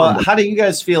 Well, how do you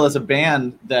guys feel as a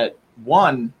band that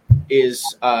one is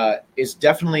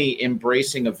definitely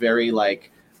embracing a very like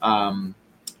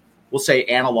we'll say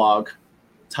analog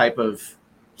type of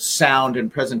sound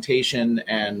and presentation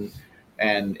and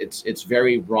it's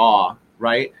very raw,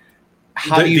 right?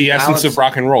 How do you the essence balance- of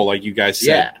rock and roll, like you guys said.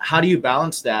 Yeah. How do you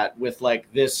balance that with like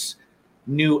this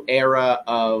new era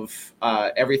of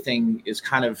everything is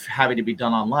kind of having to be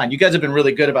done online? You guys have been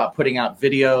really good about putting out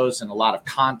videos and a lot of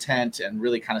content and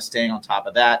really kind of staying on top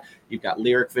of that. You've got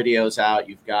lyric videos out.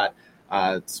 You've got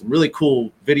some really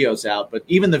cool videos out. But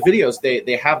even the videos,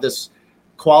 they have this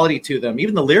quality to them.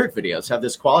 Even the lyric videos have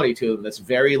this quality to them that's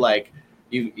very like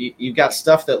you've got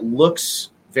stuff that looks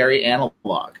very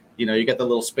analog. You know, you got the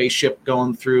little spaceship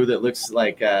going through that looks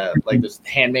like this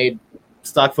handmade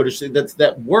stock footage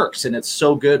that works, and it's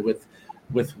so good with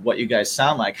what you guys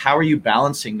sound like. How are you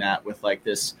balancing that with like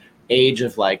this age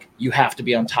of like you have to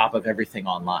be on top of everything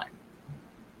online?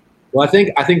 Well, I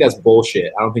think that's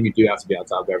bullshit. I don't think you do have to be on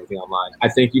top of everything online. I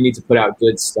think you need to put out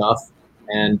good stuff,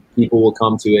 and people will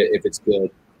come to it if it's good.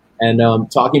 And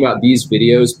talking about these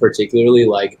videos particularly,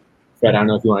 like Fred, I don't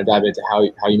know if you want to dive into how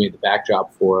you made the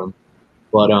backdrop for them,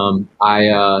 but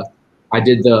I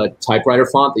did the typewriter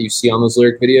font that you see on those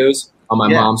lyric videos on my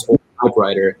mom's old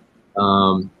typewriter,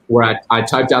 where I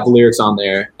typed out the lyrics on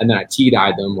there and then I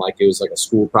tea-dyed them like it was like a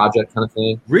school project kind of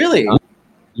thing. Really?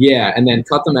 Yeah, and then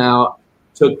cut them out,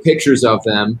 took pictures of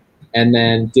them, and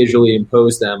then digitally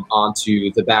imposed them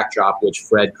onto the backdrop, which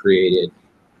Fred created.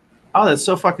 Oh, that's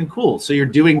so fucking cool. So you're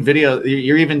doing video,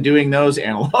 you're even doing those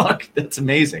analog. That's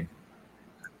amazing.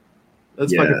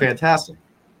 That's fucking fantastic.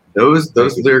 Those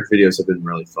lyric videos have been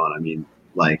really fun. I mean,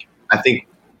 like, I think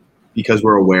because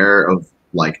we're aware of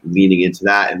like leaning into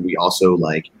that, and we also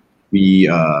like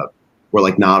we're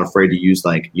like not afraid to use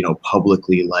like, you know,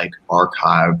 publicly like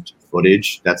archived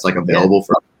footage that's like available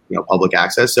for, you know, public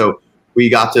access. So we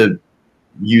got to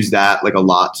use that like a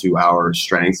lot to our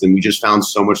strengths, and we just found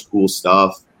so much cool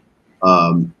stuff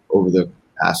over the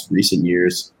past recent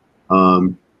years.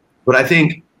 But I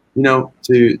think, you know,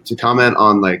 to comment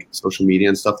on like social media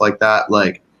and stuff like that,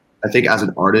 like I think as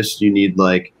an artist, you need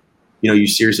like, you know, you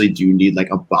seriously do need like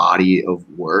a body of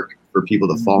work for people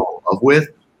to fall in love with.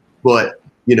 But,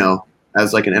 you know,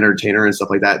 as like an entertainer and stuff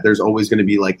like that, there's always going to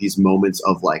be like these moments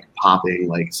of like popping,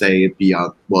 like say it be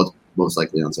on, well, it's most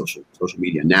likely on social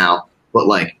media now, but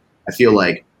like, I feel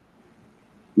like,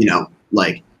 you know,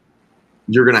 like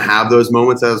you're going to have those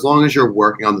moments as long as you're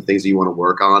working on the things that you want to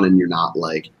work on, and you're not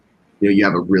like, you know, you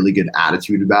have a really good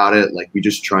attitude about it. Like we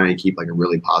just try and keep like a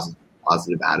really positive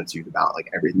attitude about like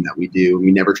everything that we do.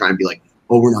 We never try and be like,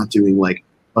 oh, we're not doing like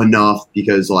enough,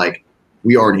 because like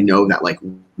we already know that like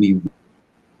we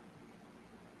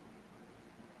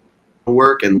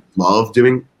work and love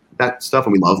doing that stuff,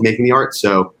 and we love making the art.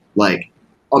 So like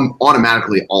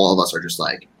automatically all of us are just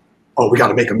like, oh, we got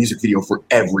to make a music video for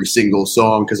every single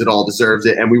song because it all deserves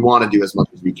it, and we want to do as much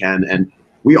as we can. And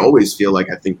we always feel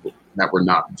like, I think that we're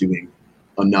not doing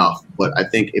enough, but I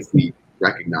think if we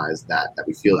recognize that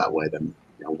we feel that way, then,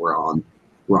 you know, we're on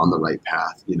the right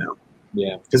path, you know.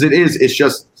 Yeah, because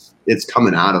it's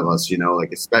coming out of us, you know,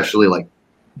 like especially like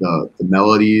the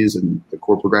melodies and the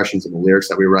chord progressions and the lyrics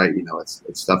that we write, you know, it's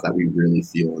stuff that we really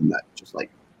feel and that just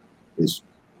like is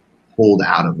pulled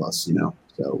out of us, you know.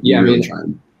 So yeah, really I mean,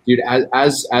 trying. Dude,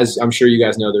 as I'm sure you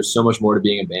guys know, there's so much more to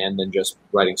being a band than just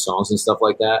writing songs and stuff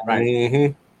like that. Right.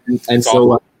 Mm-hmm. And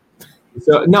so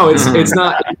no, it's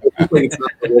not. It's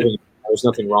not living. There's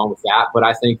nothing wrong with that, but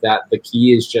I think that the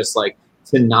key is just like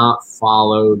to not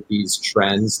follow these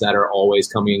trends that are always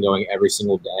coming and going every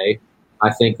single day.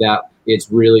 I think that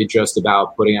it's really just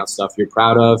about putting out stuff you're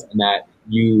proud of, and that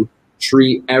you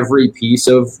treat every piece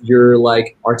of your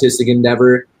like artistic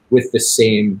endeavor with the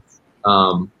same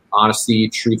honesty,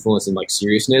 truthfulness, and like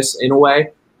seriousness in a way.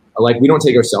 Like we don't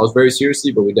take ourselves very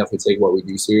seriously, but we definitely take what we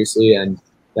do seriously, and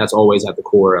that's always at the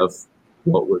core of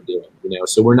what we're doing, you know.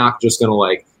 So we're not just gonna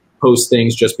like post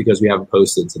things just because we haven't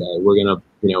posted today. We're gonna,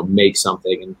 you know, make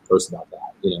something and post about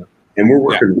that, you know. And we're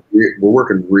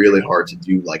working really hard to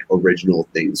do like original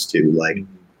things too. Like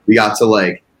we got to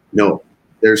like, you know,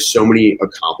 there's so many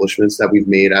accomplishments that we've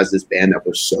made as this band that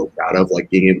we're so proud of, like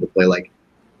being able to play like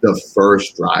the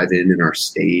first drive-in in our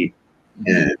state,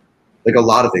 and like a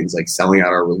lot of things, like selling out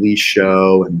our release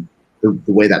show, and the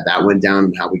way that went down,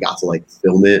 and how we got to like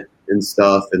film it and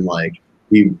stuff, and like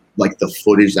the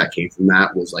footage that came from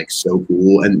that was like so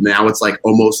cool. And now it's like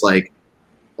almost like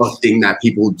a thing that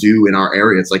people do in our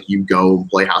area. It's like you go and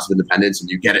play House of Independence and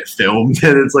you get it filmed,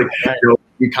 and it's like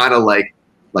you kind of like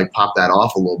pop that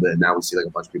off a little bit, and now we see like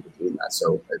a bunch of people doing that.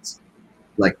 So it's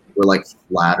like we're like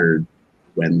flattered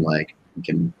when like we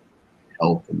can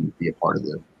help and be a part of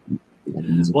the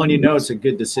music. Well, and you know it's a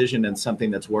good decision and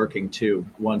something that's working too.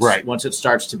 Once it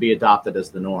starts to be adopted as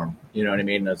the norm, you know what I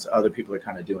mean? As other people are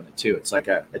kind of doing it too. It's like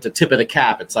it's a tip of the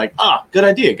cap. It's like, good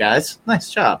idea, guys. Nice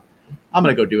job. I'm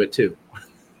gonna go do it too.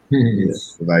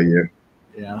 About you.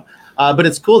 Yeah. But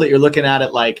it's cool that you're looking at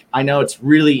it. Like, I know it's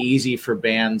really easy for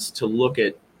bands to look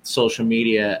at social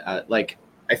media. Like,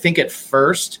 I think at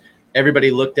first everybody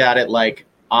looked at it like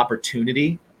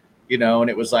opportunity, you know, and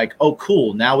it was like, oh,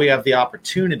 cool. Now we have the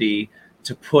opportunity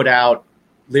to put out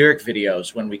lyric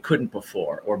videos when we couldn't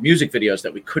before, or music videos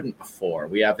that we couldn't before.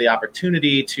 We have the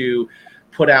opportunity to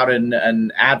put out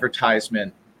an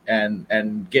advertisement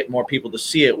and get more people to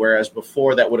see it, whereas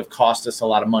before that would have cost us a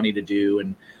lot of money to do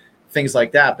and things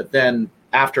like that. But then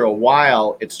after a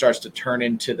while, it starts to turn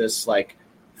into this like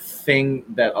thing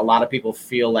that a lot of people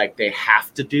feel like they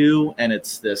have to do, and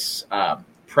it's this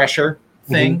pressure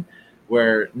thing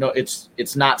where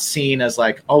it's not seen as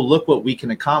like, oh, look what we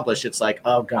can accomplish. It's like,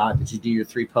 oh God, did you do your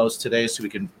 3 posts today so we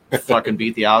can fucking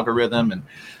beat the algorithm? And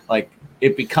like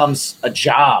it becomes a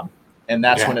job, and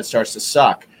that's when it starts to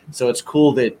suck. So it's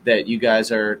cool that you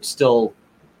guys are still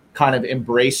kind of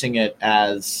embracing it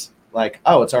as like,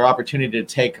 oh, it's our opportunity to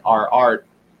take our art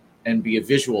and be a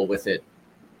visual with it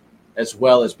as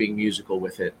well as being musical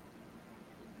with it.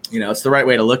 You know, it's the right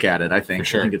way to look at it, I think.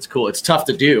 I think it's cool. It's tough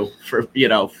to do for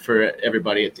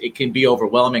everybody. It can be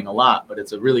overwhelming a lot, but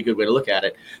it's a really good way to look at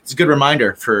it. It's a good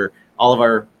reminder for all of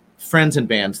our friends and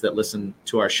bands that listen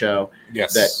to our show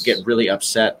that get really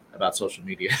upset about social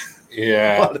media.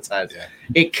 Yeah. A lot of times. Yeah.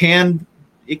 It can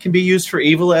be used for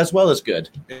evil as well as good.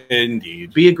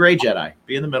 Indeed. Be a gray Jedi.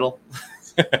 Be in the middle.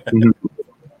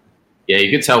 Yeah,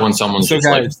 you can tell when someone's just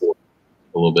like a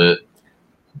little bit.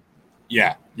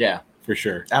 Yeah. Yeah. For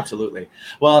sure. Absolutely.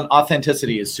 Well, and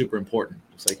authenticity is super important.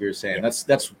 Just like you were saying. Yeah.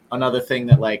 That's another thing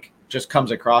that like just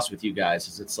comes across with you guys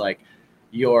is it's like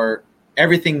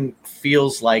everything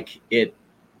feels like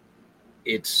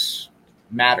it's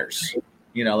matters.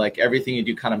 You know, like everything you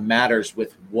do kind of matters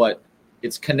with what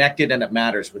it's connected, and it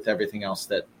matters with everything else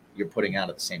that you're putting out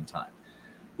at the same time,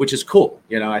 which is cool.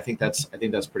 You know, I think that's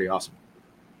pretty awesome.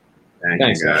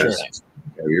 Thanks, guys. Sure.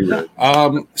 Yeah,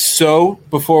 you're so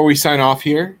before we sign off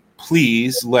here,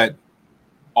 please let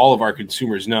all of our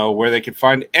consumers know where they can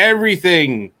find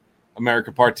everything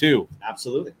America Part 2.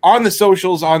 Absolutely. On the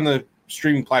socials, on the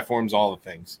streaming platforms, all the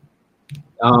things.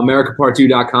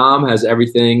 AmericaPart2.com has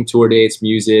everything, tour dates,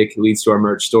 music, leads to our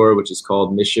merch store, which is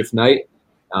called Mischief Night.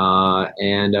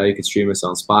 And you can stream us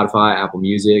on Spotify, Apple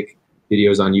Music,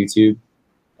 videos on YouTube.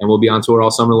 And we'll be on tour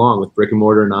all summer long with Brick and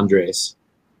Mortar and Andres.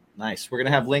 Nice. We're going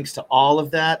to have links to all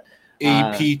of that.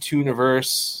 AP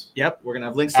Tuniverse. Yep. We're going to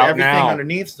have links to everything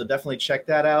underneath. So definitely check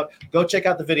that out. Go check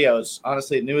out the videos.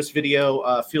 Honestly, the newest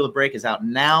video, Feel the Break, is out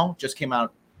now. Just came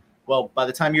out. Well, by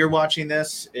the time you're watching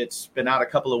this, it's been out a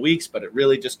couple of weeks, but it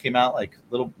really just came out like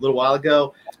a little while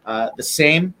ago. The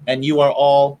Same and You Are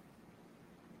All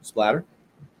Splatter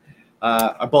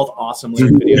are both awesome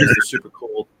lyric videos. They're super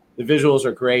cool. The visuals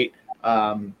are great.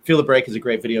 Feel the Break is a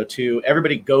great video too.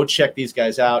 Everybody go check these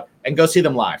guys out and go see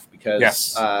them live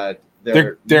because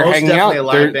they're hanging out. A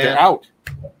live they're out.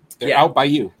 They're out by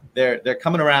you. They're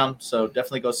coming around, so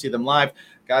definitely go see them live,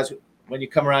 guys. When you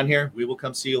come around here, we will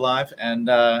come see you live,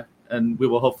 and we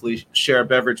will hopefully share a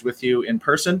beverage with you in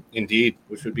person. Indeed,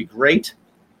 which would be great.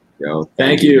 Yo,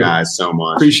 thank you guys so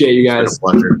much. Appreciate you guys. It's been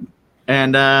a pleasure.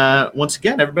 And once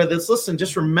again, everybody that's listening,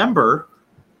 just remember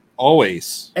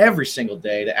always, every single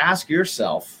day, to ask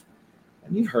yourself,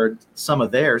 and you've heard some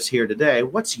of theirs here today,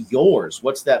 what's yours?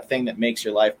 What's that thing that makes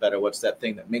your life better? What's that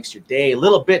thing that makes your day a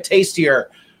little bit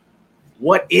tastier?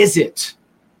 What is it?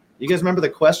 You guys remember the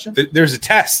question? There's a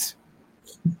test.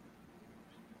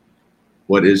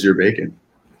 What is your bacon?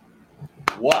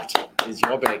 What is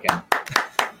your bacon?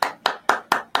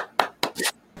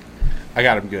 I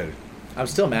got him good. I'm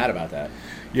still mad about that.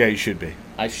 Yeah, you should be.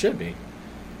 I should be.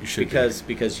 You should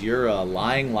because you're a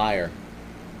lying liar.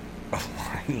 A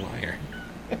lying liar.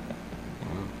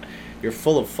 You're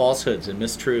full of falsehoods and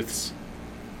mistruths.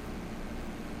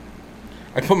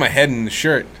 I put my head in the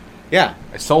shirt. Yeah.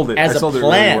 I sold it. As I sold a it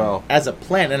plan. really well. As a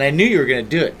plan. And I knew you were going to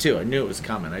do it, too. I knew it was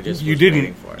coming. I just You was didn't.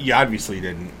 waiting for it. You obviously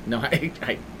didn't. No,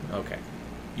 okay.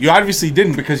 You obviously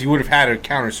didn't because you would have had a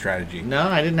counter strategy. No,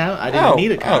 I didn't know. I didn't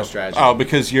need a counter strategy. Oh,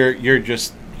 because you're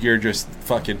just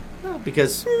fucking. No,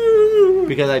 because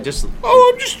I just.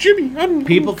 Oh, I'm just Jimmy.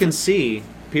 People can see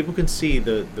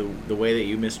the way that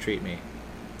you mistreat me.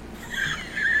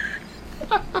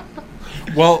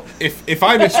 Well, if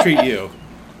I mistreat you,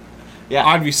 Yeah.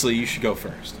 obviously you should go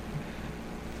first.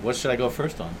 What should I go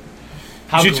first on?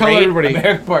 How You should tell great everybody-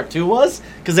 American Part 2 was?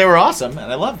 Because they were awesome,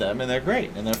 and I love them, and they're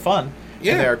great, and they're fun.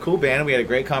 Yeah. And they're a cool band, and we had a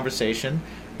great conversation,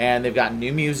 and they've got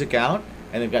new music out,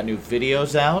 and they've got new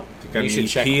videos out. They've got You an should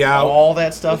check EP out. all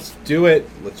that stuff. Let's do it.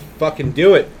 Let's fucking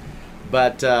do it.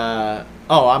 But, I'm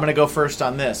going to go first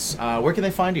on this. Where can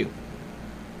they find you?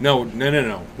 No. Where I can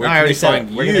already they said find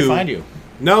it. you? Where can they find you?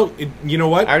 No, you know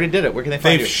what? I already did it. Where can they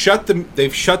find They've you? shut them.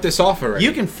 They've shut this off already.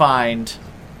 You can find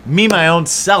me, my own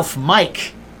self,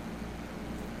 Mike,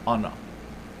 on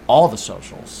all the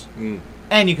socials.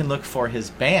 And you can look for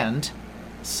his band,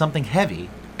 Something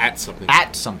Heavy, at something.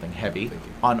 at Something Heavy,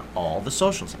 on all the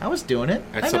socials. I was doing it.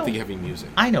 At I something know. heavy music.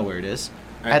 I know where it is.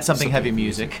 At At Something Something Heavy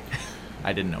Music. Music.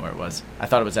 I didn't know where it was. I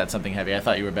thought it was at Something Heavy. I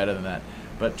thought you were better than that.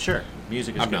 But sure,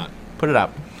 music is I'm good. not. Put it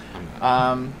up.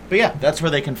 But yeah, that's where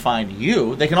they can find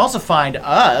you. They can also find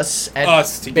us at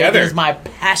Us together. Bacon Is My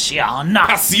Passion.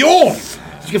 Passion.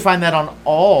 You can find that on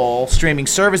all streaming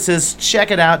services. Check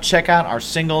it out. Check out our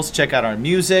singles. Check out our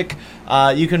music.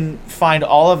 You can find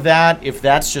all of that. If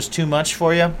that's just too much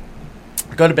for you,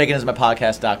 go to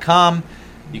baconismypodcast.com.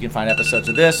 You can find episodes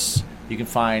of this. You can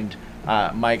find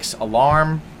Mike's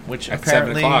alarm, which At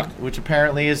 7 o'clock.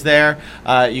 apparently is there.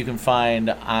 You can find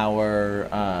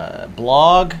our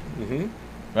blog. Mm-hmm.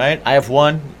 Right? I have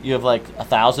one. You have like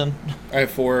 1,000. I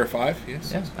have 4 or 5.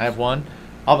 Yes. Yeah, I have one.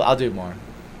 I'll do more.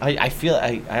 I feel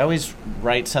I always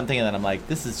write something and then I'm like,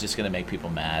 this is just gonna make people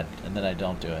mad, and then I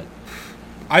don't do it.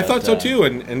 I But, thought so too,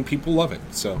 and people love it.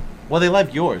 So Well, they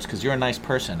love yours because you're a nice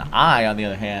person. I, on the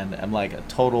other hand, am like a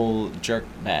total jerk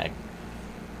bag.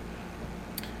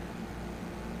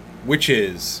 which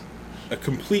is a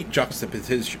complete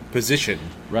juxtaposition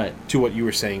Right. to what you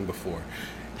were saying before.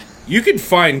 You can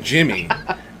find Jimmy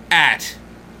at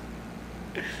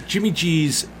Jimmy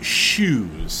G's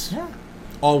Shoes. Yeah.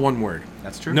 All one word.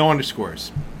 That's true. No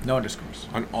underscores No underscores.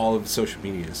 on all of the social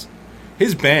medias.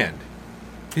 His band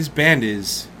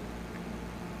is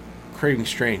Craving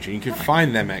Strange, and you can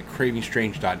find them at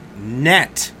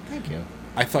cravingstrange.net. Thank you.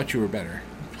 I thought you were better.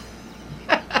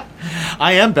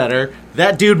 I am better.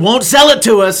 That dude won't sell it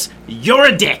to us. You're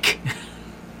a dick.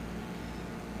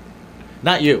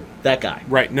 Not you. That guy.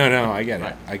 Right. No, I get it.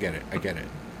 Right. I get it.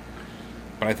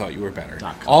 But I thought you were better.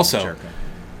 Not calling Also, a jerk.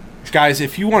 guys,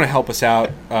 if you want to help us out,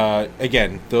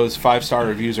 again, those 5-star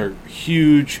reviews are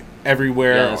huge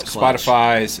everywhere. Yeah, that's clutch.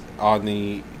 Spotify's, on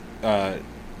the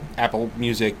Apple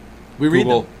Music, We read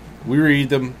Google. them. We read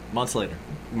them Months later.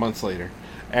 months later.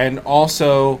 And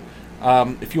also,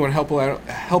 if you want to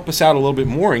help us out a little bit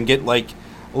more and get like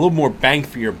a little more bang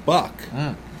for your buck,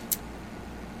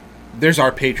 there's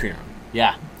our Patreon.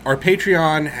 Yeah. Our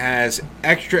Patreon has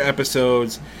extra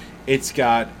episodes. It's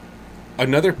got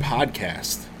another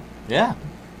podcast Yeah.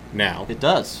 now. It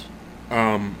does.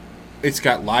 It's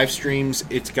got live streams.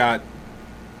 It's got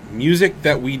music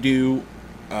that we do,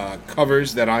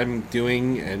 covers that I'm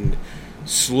doing and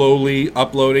slowly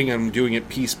uploading. I'm doing it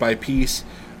piece by piece.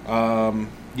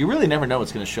 You really never know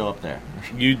what's going to show up there.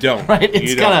 You don't. Right?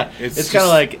 It's You don't. kind of just-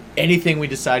 like anything we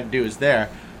decide to do is there,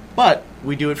 but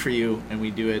we do it for you, and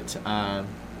we do it,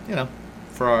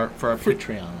 for our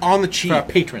Patreon, on the cheap. for our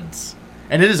patrons,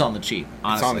 and it is on the cheap.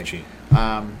 Honestly, It's on the cheap.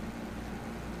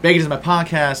 Bacon is my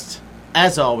podcast,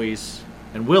 as always,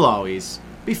 and will always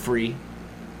be free.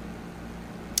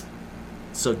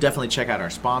 So definitely check out our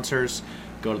sponsors.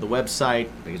 Go to the website,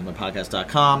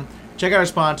 baconismypodcast.com. Check out our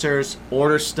sponsors,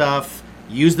 order stuff,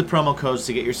 use the promo codes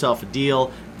to get yourself a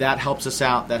deal. That helps us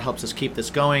out. That helps us keep this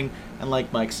going. And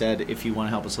like Mike said, if you want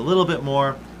to help us a little bit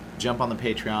more, jump on the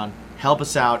Patreon. Help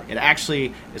us out. It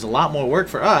actually is a lot more work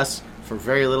for us for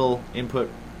very little input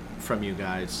from you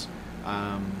guys.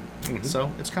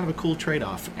 So it's kind of a cool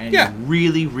trade-off. And Yeah. you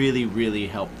really, really, really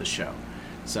help the show.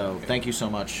 So thank you so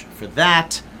much for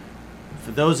that.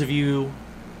 For those of you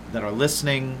that are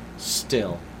listening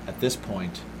still at this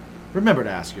point, remember to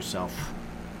ask yourself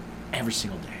every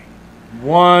single day.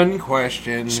 One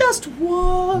question. Just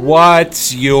one.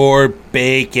 What's your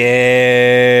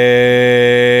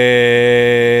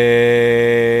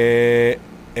bacon?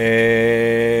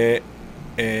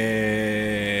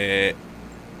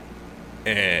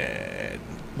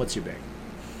 What's your bacon?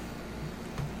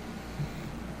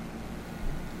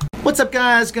 What's up,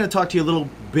 guys? Going to talk to you a little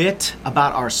bit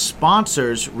about our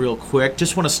sponsors real quick.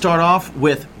 Just want to start off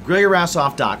with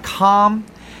grillyourassoff.com.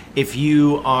 If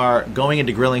you are going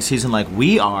into grilling season like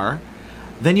we are,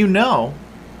 then you know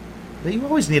that you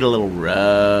always need a little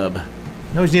rub.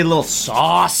 You always need a little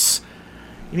sauce.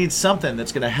 You need something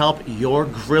that's going to help your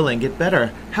grilling get better.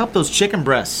 Help those chicken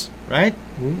breasts, right?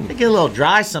 They get a little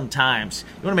dry sometimes.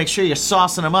 You want to make sure you're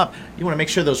saucing them up. You want to make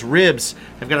sure those ribs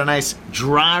have got a nice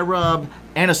dry rub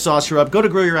and a saucy rub. Go to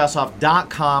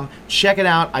grillyourassoff.com. Check it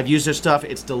out. I've used their stuff.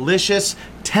 It's delicious.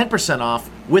 10% off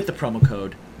with the promo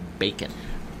code BACON.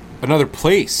 Another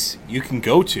place you can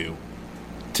go to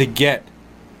get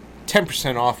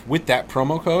 10% off with that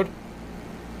promo code,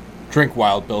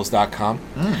 drinkwildbills.com.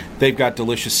 They've got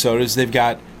delicious sodas. They've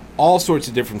got all sorts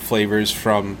of different flavors,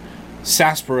 from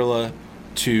sarsaparilla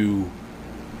to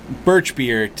birch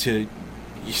beer to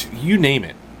you name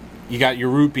it. You got your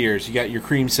root beers, you got your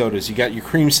cream sodas, you got your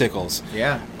creamsicles.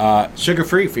 Yeah.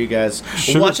 Sugar-free for you guys.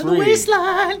 Sugar-free. Watching the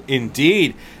waistline.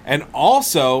 Indeed. And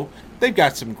also, they've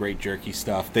got some great jerky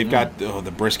stuff. They've got,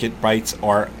 the brisket bites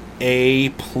are A+.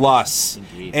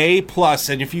 Indeed. A+.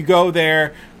 And if you go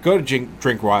there, go to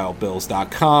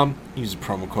drinkwildbills.com, use the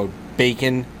promo code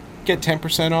BACON, get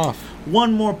 10% off.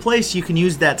 One more place you can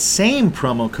use that same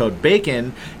promo code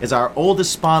BACON is our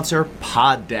oldest sponsor,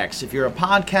 Poddex. If you're a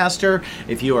podcaster,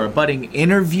 if you are a budding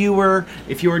interviewer,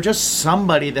 if you are just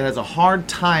somebody that has a hard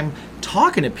time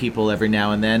talking to people every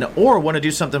now and then, or want to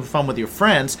do something fun with your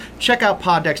friends, check out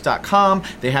poddex.com.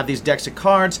 They have these decks of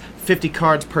cards, 50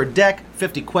 cards per deck,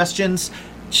 50 questions.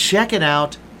 Check it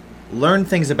out. Learn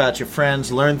things about your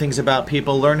friends, learn things about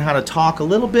people, learn how to talk a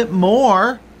little bit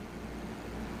more,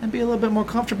 and be a little bit more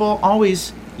comfortable.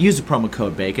 Always use the promo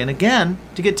code BACON. Again,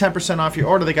 to get 10% off your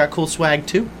order. They got cool swag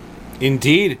too.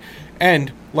 Indeed.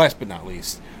 And last but not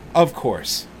least, of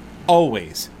course,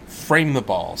 always frame the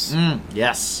balls.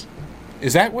 Yes.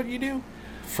 Is that what you do?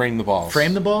 Frame the balls.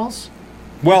 Frame the balls?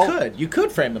 Well, You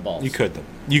could frame the balls. You could, though.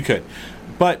 You could.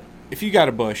 But if you got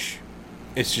a bush,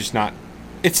 it's just not.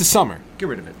 It's the summer. Get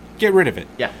rid of it. Get rid of it.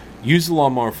 Yeah. Use the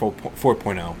Lawnmower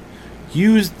 4.0.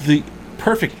 Use the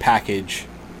perfect package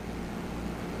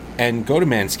and go to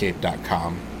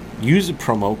manscaped.com. Use the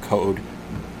promo code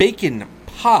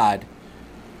BACONPOD.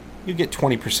 You get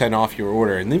 20% off your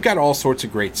order. And they've got all sorts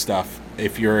of great stuff.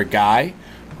 If you're a guy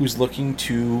who's looking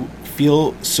to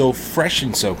feel so fresh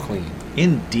and so clean.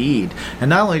 Indeed. And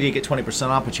not only do you get 20%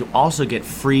 off, but you also get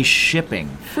free shipping.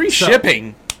 Free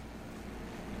shipping?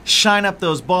 Shine up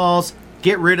those balls.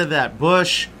 Get rid of that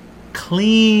bush.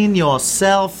 Clean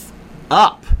yourself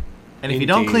up. And if you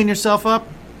don't clean yourself up,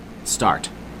 start.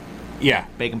 Yeah.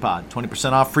 Bacon Pod.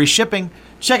 20% off. Free shipping.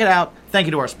 Check it out. Thank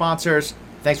you to our sponsors.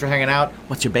 Thanks for hanging out.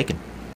 What's your bacon?